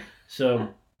yeah. So.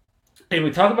 Hey,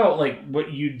 we talk about like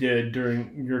what you did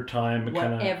during your time.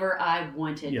 Whatever I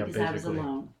wanted, because basically. I was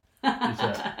alone.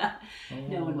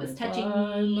 No one was touching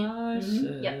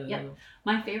me. Yep.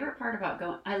 My favorite part about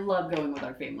going, I love going with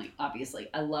our family, obviously.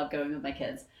 I love going with my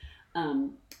kids.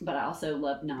 But I also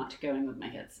love not going with my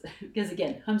kids. Because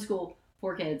again, homeschool,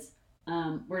 4 kids,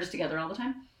 we're just together all the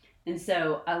time. And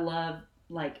so I love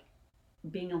like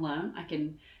being alone. I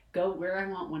can go where I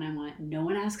want, when I want. No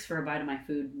one asks for a bite of my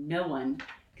food. No one.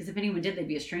 Because if anyone did, they'd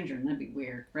be a stranger, and that'd be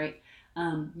weird, right?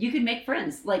 You could make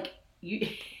friends. Like,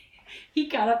 he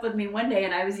got up with me one day,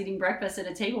 and I was eating breakfast at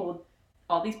a table with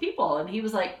all these people, and he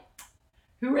was like,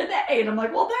 who are they? And I'm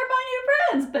like, well, they're my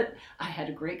new friends. But I had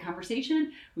a great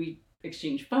conversation. We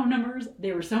exchanged phone numbers.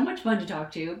 They were so much fun to talk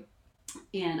to.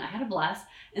 And I had a blast.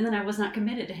 And then I was not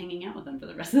committed to hanging out with them for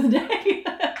the rest of the day.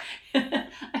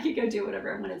 I could go do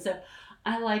whatever I wanted. So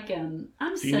I like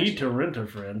If you need to rent a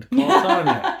friend, call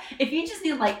Tanya. If you just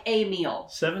need like a meal.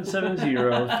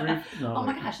 770-3... No, oh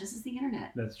my gosh, this is the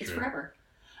internet. That's true. It's forever.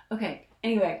 Okay.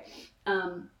 Anyway,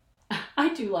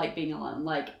 I do like being alone.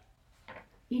 Like,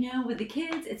 with the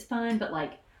kids, it's fun, but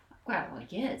like, wow, like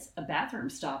kids, a bathroom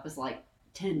stop is like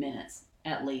 10 minutes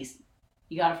at least.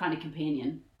 You got to find a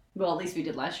companion. Well, at least we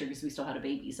did last year because we still had a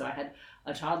baby. So I had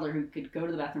a toddler who could go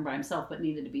to the bathroom by himself but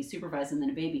needed to be supervised, and then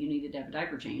a baby who needed to have a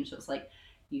diaper change. So it's like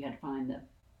you had to find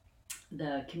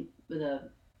the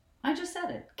I just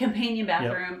said it, companion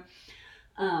bathroom.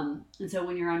 Yep. And so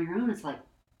when you're on your own, it's like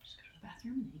just go to the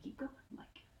bathroom and then you keep going. Like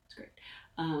it's great.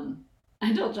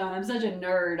 I told John I'm such a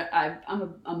nerd. I'm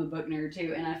a book nerd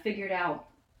too, and I figured out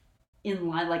in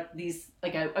line like these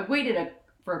like I waited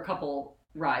for a couple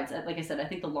rides. Like I said, I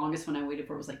think the longest one I waited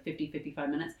for was like 55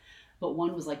 minutes, but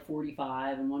one was like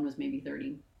 45 and one was maybe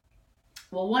 30.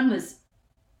 Well, one was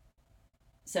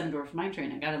Seven Dwarfs Mine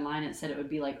Train. I got in line and it said it would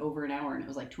be like over an hour, and it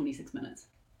was like 26 minutes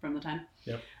from the time.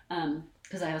 Yep.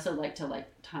 Because I also like to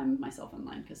time myself in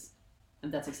line because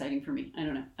that's exciting for me. I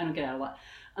don't know. I don't get out a lot.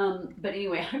 But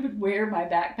anyway, I would wear my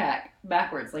backpack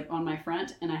backwards, like on my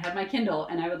front, and I had my Kindle,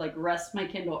 and I would like rest my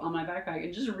Kindle on my backpack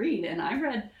and just read. And I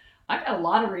got a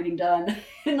lot of reading done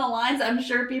in the lines. I'm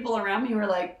sure people around me were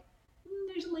like,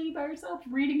 there's a lady by herself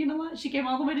reading in a line. She came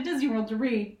all the way to Disney World to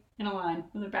read in a line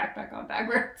with her backpack on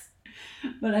backwards.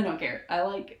 But I don't care.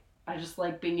 I just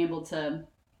like being able to,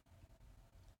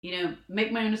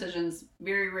 make my own decisions.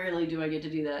 Very rarely do I get to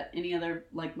do that. Any other,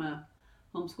 like my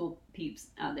homeschool peeps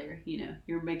out there,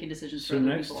 you're making decisions for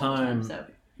other people all the time. So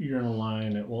you're in a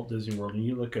line at Walt Disney World and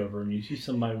you look over and you see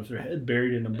somebody with their head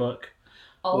buried in a book.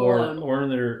 Or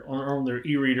on their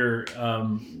e-reader,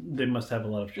 they must have a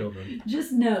lot of children.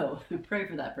 Just know, pray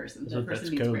for that person. That's what that's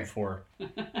code for.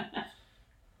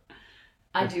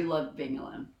 I do love being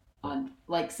alone.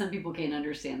 Like some people can't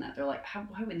understand that. They're like,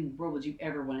 why in the world would you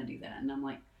ever want to do that? And I'm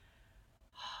like,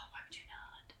 why would you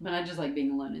not? But I just like being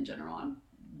alone in general. I'm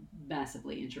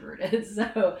massively introverted,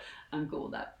 so I'm cool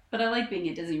with that. But I like being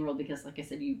at Disney World because, like I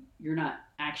said, you're not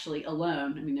actually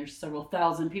alone. I mean, there's several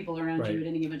thousand people around you at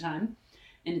any given time.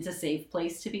 And it's a safe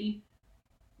place to be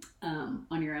on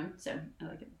your own. So I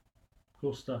like it.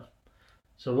 Cool stuff.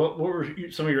 So what were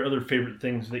some of your other favorite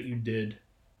things that you did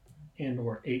and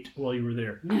or ate while you were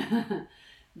there?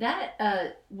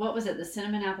 That, what was it? The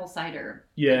cinnamon apple cider.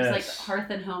 Yes. It was like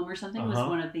Hearth and Home or something. Was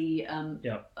one of the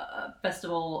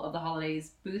Festival of the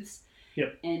Holidays booths.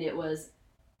 Yep. And it was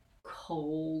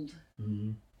cold.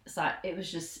 Mm-hmm. So it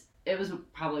was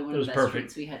probably one of the best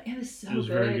treats we had. It was so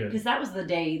good because that was the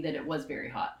day that it was very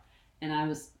hot, and I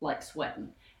was like sweating,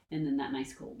 and then that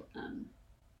nice cold.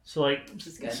 So like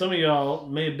some of y'all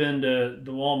may have been to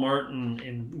the Walmart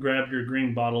and grabbed your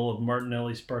green bottle of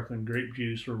Martinelli sparkling grape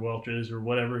juice or Welch's or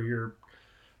whatever your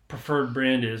preferred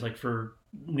brand is. Like for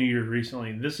New Year's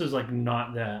recently, this is like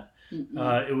not that.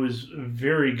 It was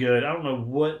very good. I don't know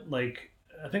what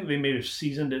I think they may have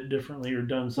seasoned it differently or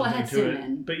done something to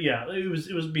it. But yeah, it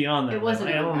was beyond that. It wasn't.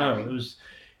 I don't know.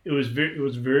 It was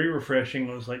very refreshing.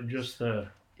 It was like just the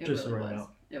right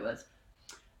amount. It was.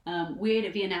 We ate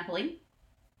at Via Napoli,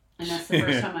 and that's the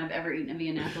first time I've ever eaten at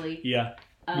Via Napoli. Yeah,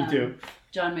 me too.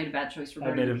 John made a bad choice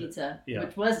regarding the pizza,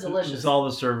 which was delicious. It's all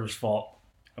the server's fault.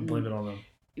 I blame it on them.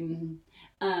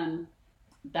 Mm-hmm.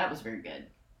 That was very good.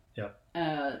 Yeah.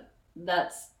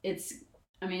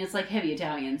 It's like heavy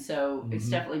Italian, so it's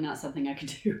definitely not something I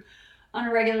could do on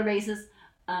a regular basis.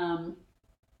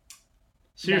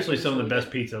 Seriously, some of the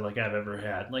best pizza like I've ever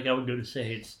had. Like I would go to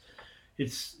say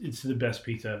it's the best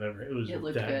pizza I've ever. It was that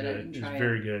good. It was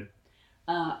very good.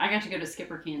 I got to go to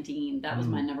Skipper Canteen. That was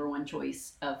my number one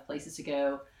choice of places to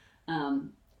go.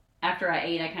 After I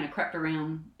ate, I kind of crept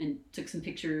around and took some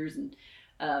pictures. And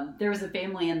there was a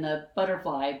family in the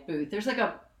butterfly booth. There's like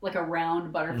a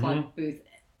round butterfly booth.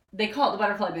 They call it the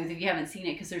butterfly booth if you haven't seen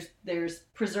it, because there's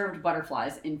preserved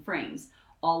butterflies in frames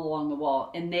all along the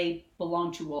wall, and they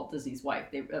belong to Walt Disney's wife.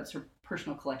 That's her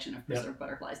personal collection of preserved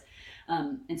butterflies.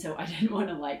 And so I didn't want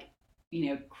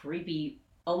to creepy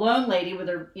alone lady with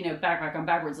her backpack on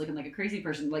backwards looking like a crazy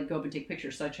person go up and take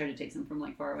pictures. So I tried to take some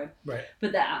from far away. Right.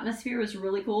 But the atmosphere was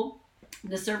really cool.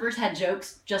 The servers had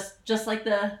jokes just like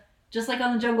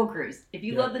on the Jungle Cruise. If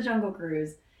you love the Jungle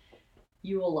Cruise,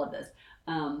 you will love this.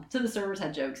 So the servers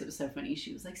had jokes. It was so funny.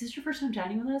 She was like, "Is this your first time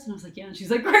dining with us?" And I was like, "Yeah." And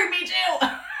she's like, "Great, me too."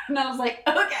 And I was like,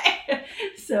 "Okay."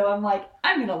 So I'm like,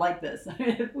 I'm gonna like this.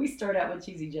 If we start out with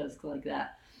cheesy jokes like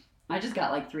that. I just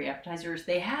got 3 appetizers.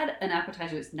 They had an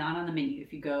appetizer that's not on the menu.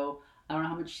 If you go, I don't know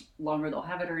how much longer they'll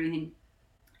have it or anything.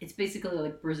 It's basically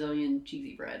like Brazilian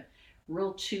cheesy bread.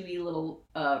 Real chewy little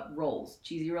rolls,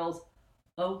 cheesy rolls.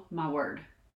 Oh my word.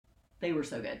 They were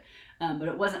so good. But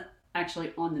it wasn't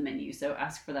actually on the menu, so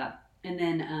ask for that. And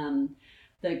then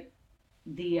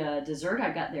the dessert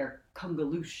I got there,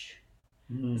 congalouche.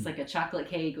 It's like a chocolate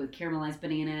cake with caramelized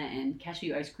banana and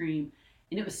cashew ice cream.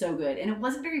 And it was so good. And it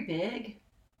wasn't very big.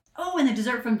 Oh, and the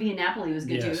dessert from Via Napoli was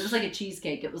good too. It was like a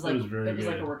cheesecake. It was like it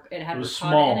had ricotta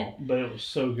small, in it. But it was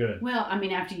so good. Well, I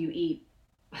mean, after you eat,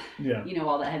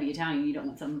 all that heavy Italian, you don't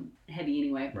want something heavy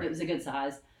anyway. Right. It was a good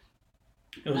size.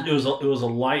 It was a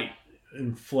light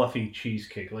and fluffy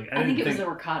cheesecake. Like I think it was the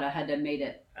ricotta had to made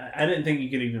it. I didn't think you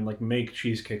could even like make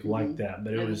cheesecake like that,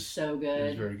 but it was so good. It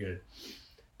was very good.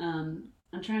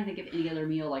 I'm trying to think if any other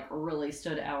meal like really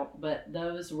stood out, but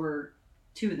those were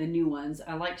two of the new ones.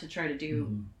 I like to try to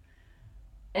do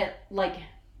at like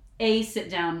a sit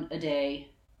down a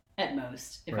day at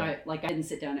most. If I didn't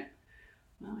sit down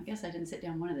I guess I didn't sit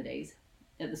down one of the days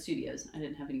at the studios. I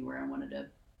didn't have anywhere I wanted to.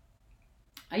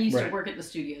 I used to work at the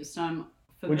studios, so I'm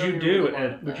familiar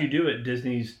What'd you do at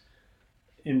Disney's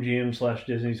MGM /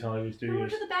 Disney's Hollywood Studios? I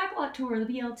went to the backlot tour,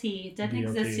 the BLT. It doesn't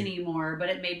exist anymore, but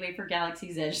it made way for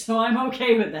Galaxy's Edge, so I'm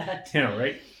okay with that. Yeah,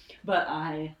 right? But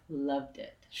I loved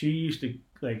it. She used to,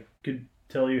 could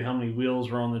tell you how many wheels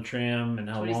were on the tram and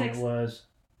how 26? long it was.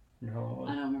 I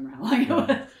don't remember how long it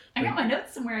was. I got my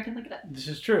notes somewhere. I can look it up. This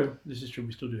is true. We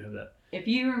still do have that. If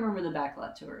you remember the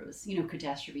backlot tour, it was,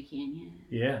 Catastrophe Canyon.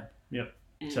 Yeah. Yep.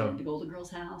 And the Golden Girls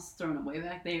house, throwing it way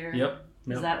back there. Yep.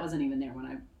 Because that wasn't even there when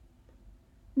I...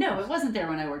 No, it wasn't there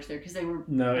when I worked there because they were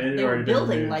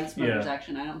building Lights Motors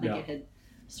Action. I don't think it had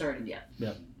started yet.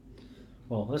 Yep.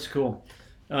 Well, that's cool.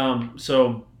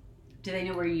 So... Do they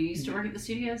know where you used to work at the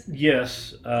studios?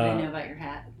 Yes. Do they know about your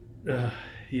hat?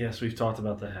 Yes, we've talked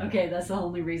about the hat. Okay, that's the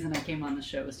only reason I came on the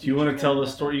show. Do you want to tell the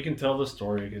story? You can tell the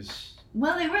story because...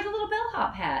 Well, they wear the little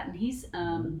bellhop hat, and he's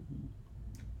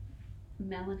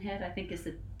melonhead, I think is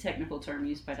the technical term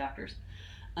used by doctors.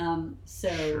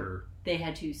 They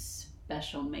had to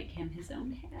special make him his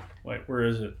own hat. Wait, where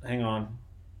is it? Hang on.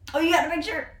 Oh, you got a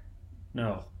picture?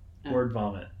 No. Word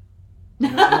vomit.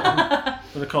 I'm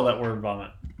going to call that word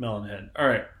vomit. Melonhead. All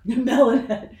right.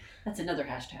 Melonhead. That's another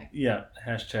hashtag. Yeah.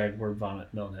 Hashtag word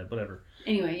vomit. Melonhead. Whatever.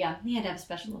 Anyway, yeah. He had to have a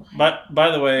special little hat. But, by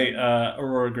the way,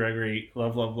 Aurora Gregory,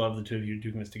 love the two of you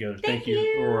doing this together. Thank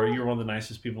you. Aurora. You're one of the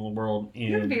nicest people in the world. And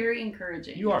you're very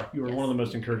encouraging. You are. You are one of the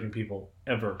most encouraging people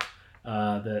ever.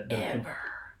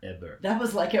 Ever. That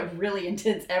was like a really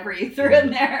intense ever you threw in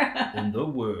there. In the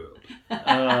world.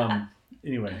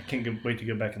 Anyway, I can't wait to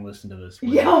go back and listen to this.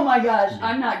 Yeah, oh my gosh.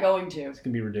 I'm not going to. It's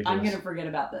going to be ridiculous. I'm going to forget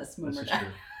about this when we're done.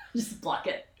 Just block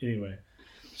it. Anyway.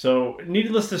 So,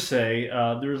 needless to say,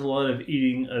 there was a lot of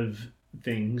eating of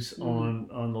things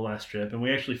on the last trip. And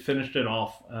we actually finished it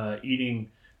off eating,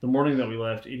 the morning that we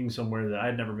left, eating somewhere that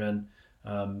I'd never been.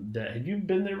 Had you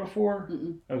been there before?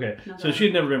 Mm-mm. Okay. So she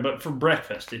had never been, but for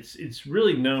breakfast, it's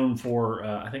really known for,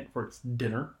 I think for its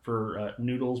dinner, for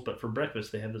noodles, but for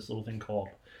breakfast, they have this little thing called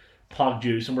Pog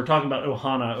Juice, and we're talking about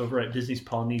Ohana over at Disney's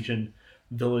Polynesian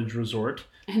Village Resort.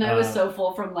 And I was so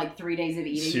full from 3 days of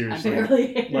eating. Seriously. I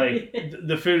barely ate.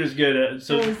 The food is good. It was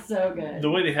so good. The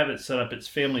way they have it set up, it's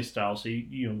family style. So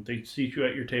they seat you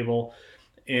at your table,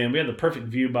 and we had the perfect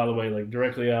view, by the way,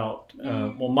 directly out.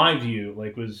 My view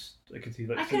was I could see.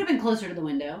 I could have been closer to the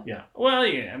window. Yeah. Well,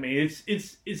 yeah. I mean,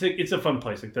 it's a fun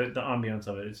place. The ambiance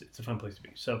of it, it's a fun place to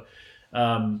be. So.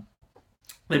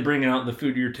 They bring out the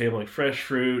food to your table, like fresh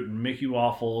fruit and Mickey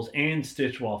waffles and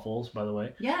Stitch waffles, by the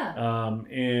way. Yeah.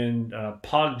 And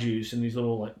Pog Juice, and these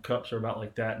little cups are about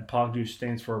like that. And Pog Juice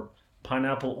stands for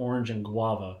pineapple, orange, and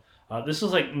guava. This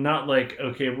is not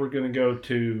okay, we're gonna go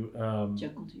to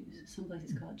Jungle Juice. Some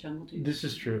places call it Jungle Juice. This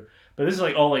is true, but this is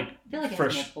all I feel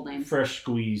like fresh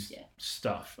squeezed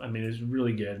stuff. I mean, it's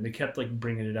really good, and they kept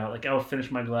bringing it out. I would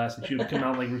finish my glass, and she would come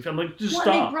out refill. I'm like, just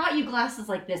stop. They brought you glasses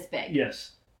this big.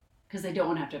 Yes. Because they don't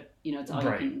want to have to, it's all you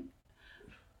can.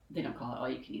 They don't call it all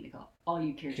you can eat. They call it all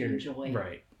you care to enjoy.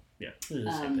 Right. Yeah. It is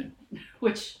the same thing.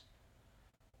 Which,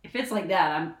 if it's like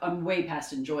that, I'm way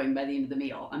past enjoying by the end of the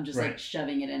meal. I'm just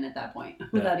shoving it in at that point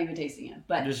without even tasting it.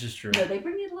 But this is true. No, they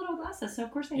bring you the little glasses, so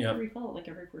of course they have to refill it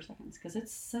every 4 seconds because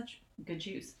it's such good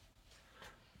juice.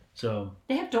 So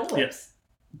they have Dole Whips.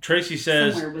 Tracy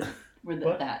says somewhere with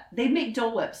that they make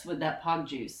Dole Whips with that Pog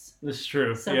Juice. This is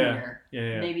true. Somewhere.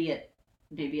 Yeah. Maybe at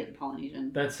the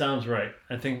Polynesian. That sounds right.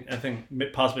 I think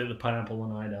possibly at the Pineapple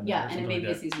Lanai down there. Yeah, and it may be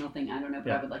a seasonal thing. I don't know,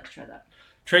 but I would like to try that.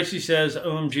 Tracy says,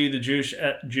 "OMG, the juice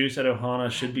at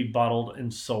Ohana should be bottled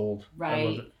and sold." Right. I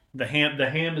love it. The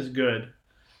ham is good.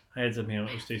 I had some ham.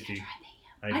 It was tasty.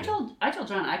 I told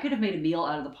John I could have made a meal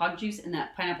out of the Pog Juice and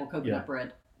that pineapple coconut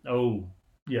bread. Oh,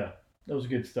 yeah. That was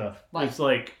good stuff. Like- It's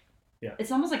like,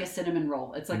 It's almost like a cinnamon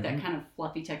roll. It's like that kind of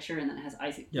fluffy texture, and then it has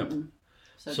icing. Yep.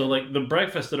 So so like the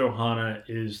breakfast at Ohana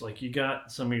is like you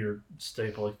got some of your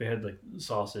staple, like they had like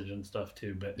sausage and stuff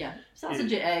too, but yeah,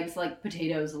 sausage and eggs, like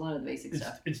potatoes, a lot of the basic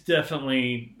stuff. it's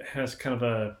definitely has kind of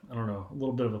a, I don't know, a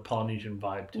little bit of a Polynesian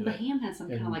vibe to Well, the it. ham had some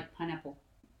kind And- of like pineapple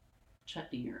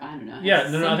chutney, or I don't know. Yeah,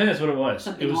 no, I think that's what it was.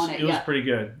 something It was on it, it was yeah. pretty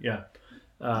good. Yeah,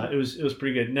 it was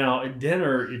pretty good. Now at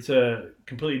dinner, it's a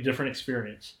completely different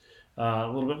experience. A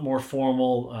little bit more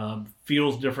formal.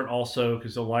 Feels different also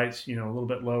because the lights, a little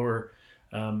bit lower.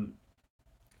 And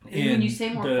when you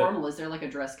say more the- formal, is there like a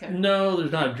dress code? No,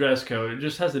 there's not a dress code. It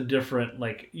just has a different,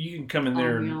 like, you can come in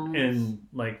there Ambiance. in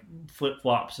like flip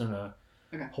flops and a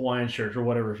Okay. Hawaiian shirt or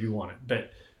whatever if you want it,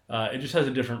 but it just has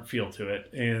a different feel to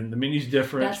it, and the menu's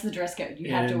different. That's the dress code.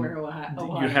 You have to And wear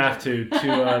a you have to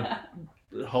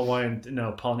Hawaiian,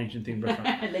 no, Polynesian themed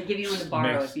restaurant. They give you one to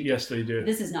borrow Makes- if you. yes, they do.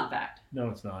 This is not fact. No,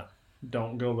 it's not.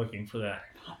 Don't go looking for that.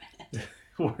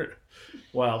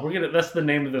 Wow, we're gonna. That's the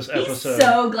name of this He's episode.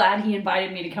 so glad he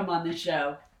invited me to come on this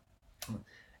show.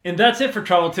 And that's it for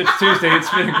Travel Tips Tuesday. It's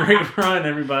been a great run,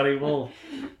 everybody.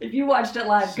 If you watched it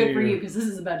live, See good for you. you, because this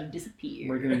is about to disappear.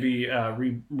 We're going to be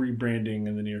rebranding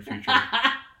in the near future.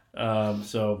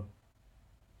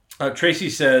 Tracy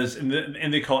says, and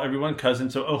they call everyone cousin.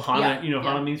 So Ohana, Yeah,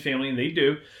 Hana means family, and they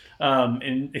do.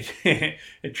 And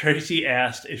Tracy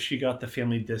asked if she got the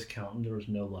family discount, and there was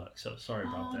no luck. So sorry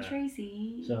about that.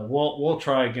 Tracy. So we'll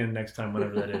try again next time,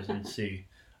 whenever that is, and see.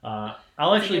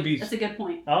 I'll actually be. That's a good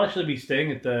point. I'll actually be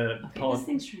staying at the Okay, this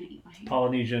thing's trying to eat my hand.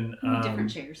 Polynesian. We need different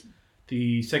chairs.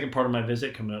 The second part of my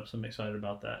visit coming up, so I'm excited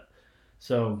about that.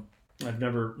 So I've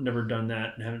never done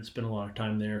that and haven't spent a lot of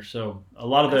time there. So a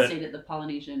lot of I the stayed at the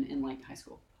Polynesian in like high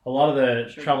school. the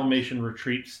Sure. Travelmation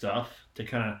retreat stuff to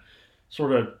kind of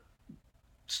sort of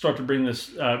start to bring this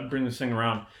thing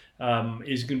around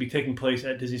is going to be taking place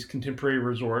at Disney's Contemporary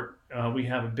Resort. We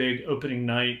have a big opening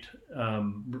night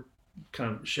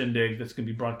kind of shindig that's going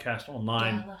to be broadcast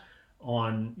online. Gala.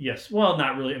 Well,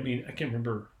 not really. I mean, I can't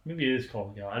remember. Maybe it is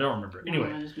called Gala. I don't remember. No,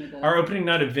 Anyway, I just made that our up. opening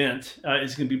night event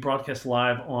is going to be broadcast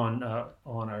live on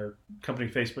our company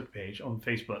Facebook page on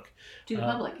Facebook To the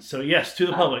public. So yes, to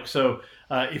the public. So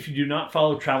if you do not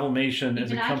follow Travelmation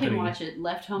as a Even I company, can watch it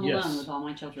left home Yes, alone with all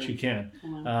my children. she can.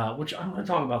 Oh, wow. Which I'm going to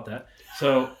talk about that.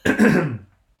 So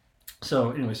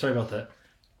so anyway, sorry about that.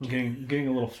 I'm getting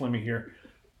a little phlegmy here.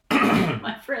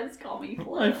 My friends call me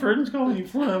Flo. My friends call me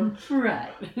phlegm.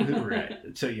 Right. Right.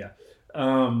 So yeah.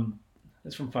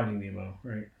 That's from Finding Nemo,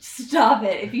 right? Stop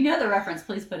it. If you know the reference,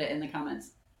 please put it in the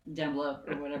comments down below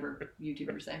or whatever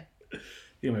YouTubers say.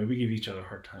 Anyway, we give each other a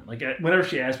hard time. Like whenever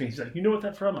she asks me, he's like, "You know what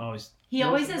that's from?" I always. He "You know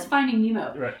always what says that's Finding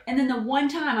Nemo. from?" Right. And then the one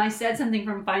time I said something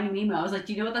from Finding Nemo, I was like,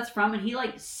 do you know what that's from? And he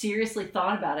like seriously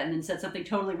thought about it and then said something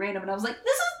totally random. And I was like,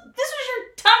 this was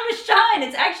your time to shine.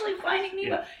 It's actually Finding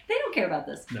Nemo. Yeah. They don't care about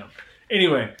this. No.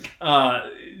 Anyway,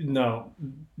 no,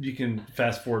 you can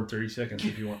fast forward 30 seconds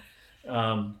if you want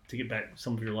to get back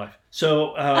some of your life.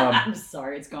 So I'm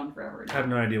sorry, it's gone forever. I have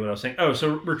no idea what I was saying. Oh,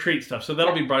 so retreat stuff. So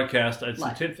that'll be broadcast. It's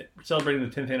Live. the 10th, celebrating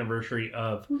the 10th anniversary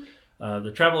of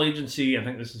the travel agency. I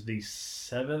think this is the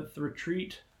 7th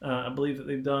retreat, I believe, that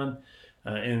they've done.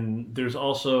 And there's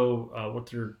also what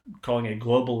they're calling a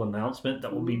global announcement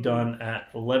that will be done at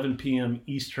 11 p.m.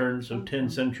 Eastern, so 10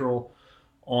 Central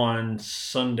on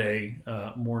Sunday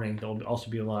morning. They'll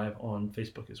also be live on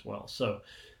Facebook as well. So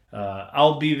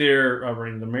I'll be there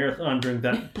running the marathon during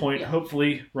that point, Yeah.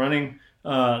 hopefully running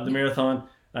the marathon.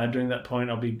 During that point,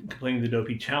 I'll be completing the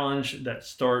Dopey Challenge that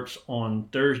starts on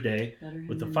Thursday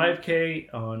with the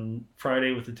 5K, on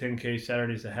Friday with the 10K,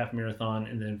 Saturday's the half marathon,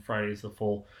 and then Friday's the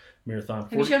full marathon.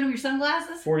 Have you shown him your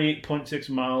sunglasses? 48.6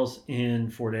 miles in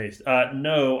 4 days.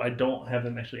 No, I don't have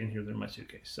them actually in here. They're in my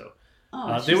suitcase. So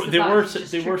Oh, it's they just the box.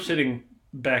 It's just were tricky. sitting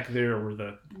back there where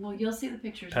the Well, you'll see the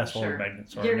pictures. pass I'm holder sure.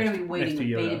 magnets are. You're going next- to be next waiting to with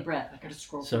Yoda. bated breath. I got to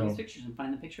scroll So- through these pictures and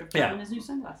find the picture of Yeah. Tom in his new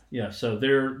sunglasses. Yeah, so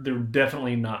they're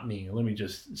definitely not me. Let me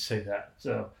just say that.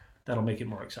 So that'll make it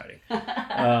more exciting.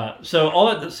 So all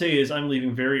that to say is I'm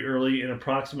leaving very early, in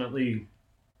approximately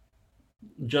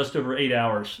just over 8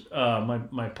 hours.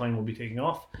 My plane will be taking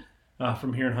off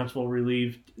from here in Huntsville. We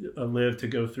live to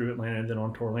go through Atlanta and then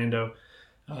on to Orlando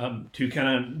to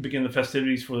kind of begin the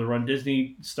festivities for the Run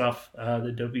Disney stuff,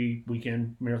 the Dopey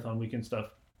weekend, marathon weekend stuff,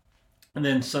 and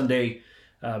then Sunday.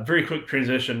 Very quick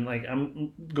transition. Like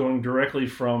I'm going directly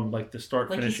from like the start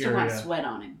Like you finish still area. want sweat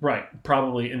on him. Right,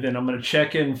 probably. And then I'm going to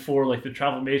check in for like the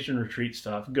Travelmation retreat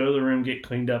stuff, go to the room, get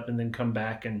cleaned up, and then come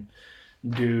back and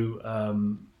do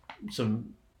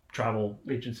some travel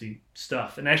agency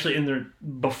stuff. And actually, in there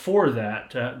before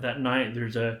that that night,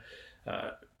 there's a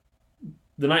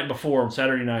the night before, on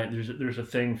Saturday night, there's a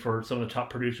thing for some of the top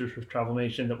producers with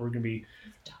Travelmation that we're going to be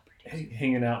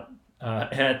hanging out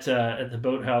at the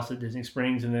Boathouse at Disney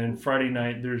Springs, and then Friday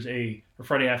night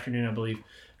Friday afternoon, I believe,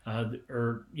 I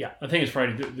think it's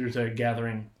Friday. There's a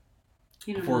gathering.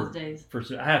 Those days.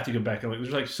 I have to go back and look.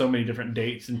 There's like so many different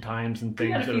dates and times and things.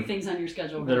 You got a few things on your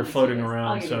schedule that are floating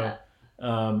around. So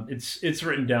it's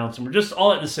written down somewhere. Just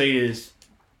all I have to say is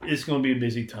it's going to be a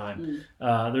busy time.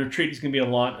 The retreat is going to be a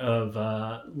lot of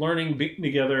learning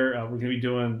together. We're going to be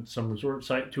doing some resort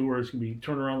site tours. We're going to be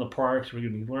touring around the parks. We're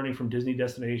going to be learning from Disney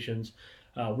destinations.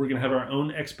 We're going to have our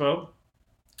own expo.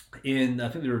 I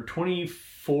think there are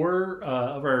 24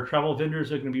 of our travel vendors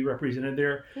that are going to be represented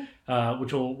there,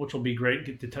 which will be great.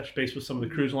 Get to touch base with some of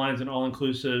the cruise lines and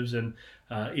all-inclusives, and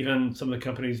even some of the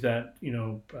companies that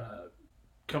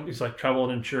companies like Travel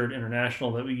and Insured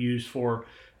International that we use for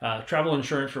travel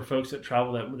insurance for folks that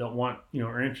travel that want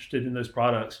are interested in those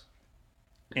products,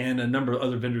 and a number of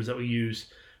other vendors that we use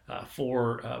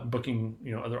for booking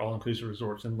other all-inclusive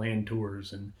resorts and land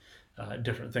tours and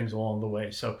different things along the way.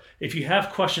 So if you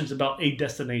have questions about a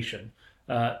destination,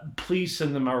 please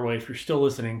send them our way. If you're still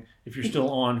listening, if you're still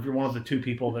on, if you're one of the 2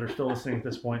 people that are still listening at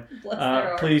this point,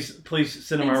 please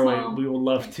send them our way. We would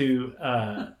love to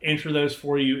answer those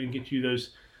for you and get you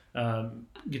those,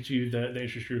 get you the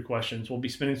answers to your questions. We'll be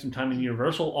spending some time in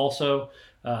Universal also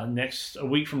a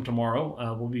week from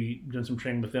tomorrow. We'll be doing some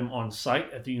training with them on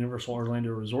site at the Universal Orlando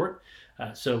Resort.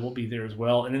 So we'll be there as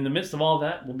well. And in the midst of all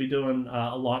that, we'll be doing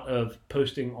a lot of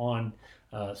posting on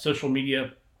social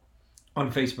media,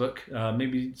 on Facebook,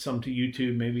 maybe some to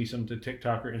YouTube, maybe some to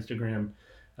TikTok or Instagram,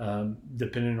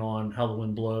 depending on how the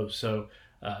wind blows. So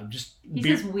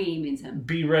says we means him.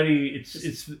 Be ready.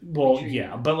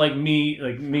 But like me,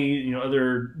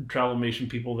 other Travelmation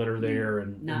people that are there,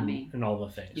 and not me, and all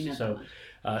the things. So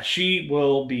she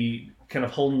will be kind of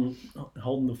holding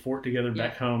the fort together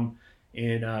back home.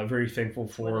 And very thankful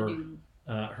for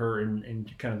her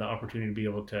and kind of the opportunity to be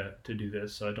able to do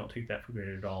this. So I don't take that for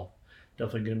granted at all.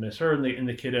 Definitely going to miss her and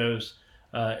the kiddos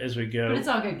as we go. But it's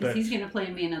all good because he's going to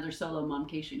plan me another solo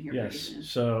momcation here. Yes, pretty soon.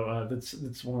 So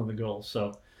that's one of the goals.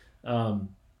 So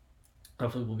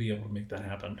hopefully we'll be able to make that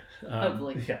happen.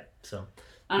 Hopefully. Yeah. So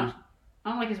I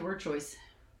don't like his word choice.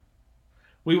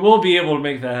 We will be able to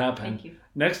make that happen. Thank you.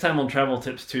 Next time on Travel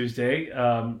Tips Tuesday.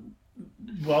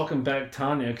 Welcome back,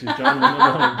 Tanya, because John will no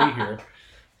longer be here.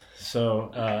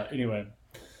 So anyway,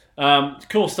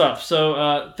 cool stuff.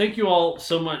 So thank you all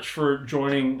so much for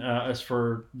joining us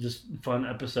for this fun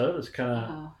episode. It's kind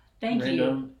of thank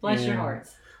you. Bless your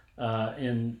hearts.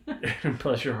 And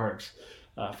bless your hearts.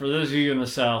 For those of you in the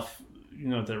South, you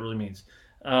know what that really means.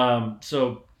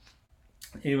 So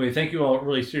anyway, thank you all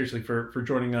really seriously for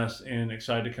joining us, and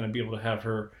excited to kind of be able to have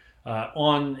her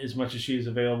on as much as she is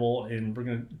available, and we're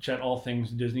going to chat all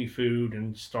things Disney food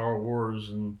and Star Wars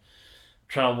and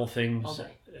travel things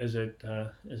as it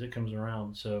comes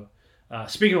around. So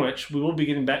speaking of which, we will be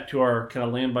getting back to our kind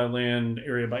of land by land,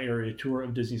 area by area tour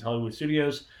of Disney's Hollywood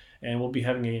Studios, and we'll be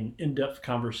having an in-depth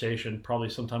conversation probably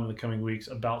sometime in the coming weeks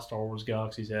about Star Wars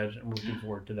Galaxy's Edge, and we're looking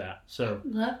forward to that. So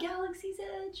love Galaxy's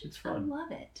Edge. It's fun. I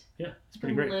love it. Yeah, it's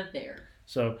pretty great. Live there.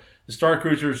 So the Star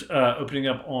Cruiser's opening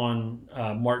up on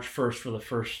March 1st for the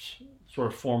first sort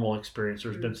of formal experience.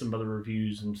 There's been some other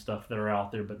reviews and stuff that are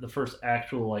out there, but the first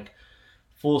actual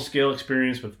full-scale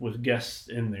experience with guests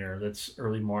in there, that's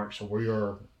early March. So we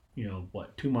are,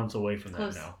 2 months away from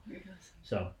that now.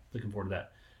 So looking forward to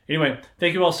that. Anyway,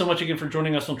 thank you all so much again for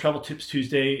joining us on Travel Tips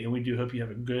Tuesday, and we do hope you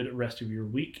have a good rest of your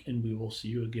week, and we will see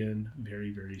you again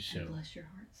very, very soon. And bless your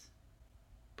hearts.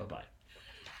 Bye-bye.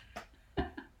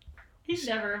 He's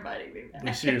never inviting me back.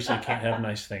 We seriously can't have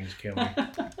nice things, can we?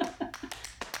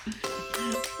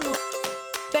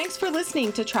 Thanks for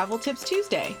listening to Travel Tips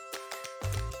Tuesday.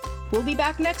 We'll be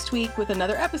back next week with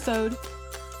another episode.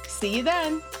 See you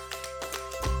then.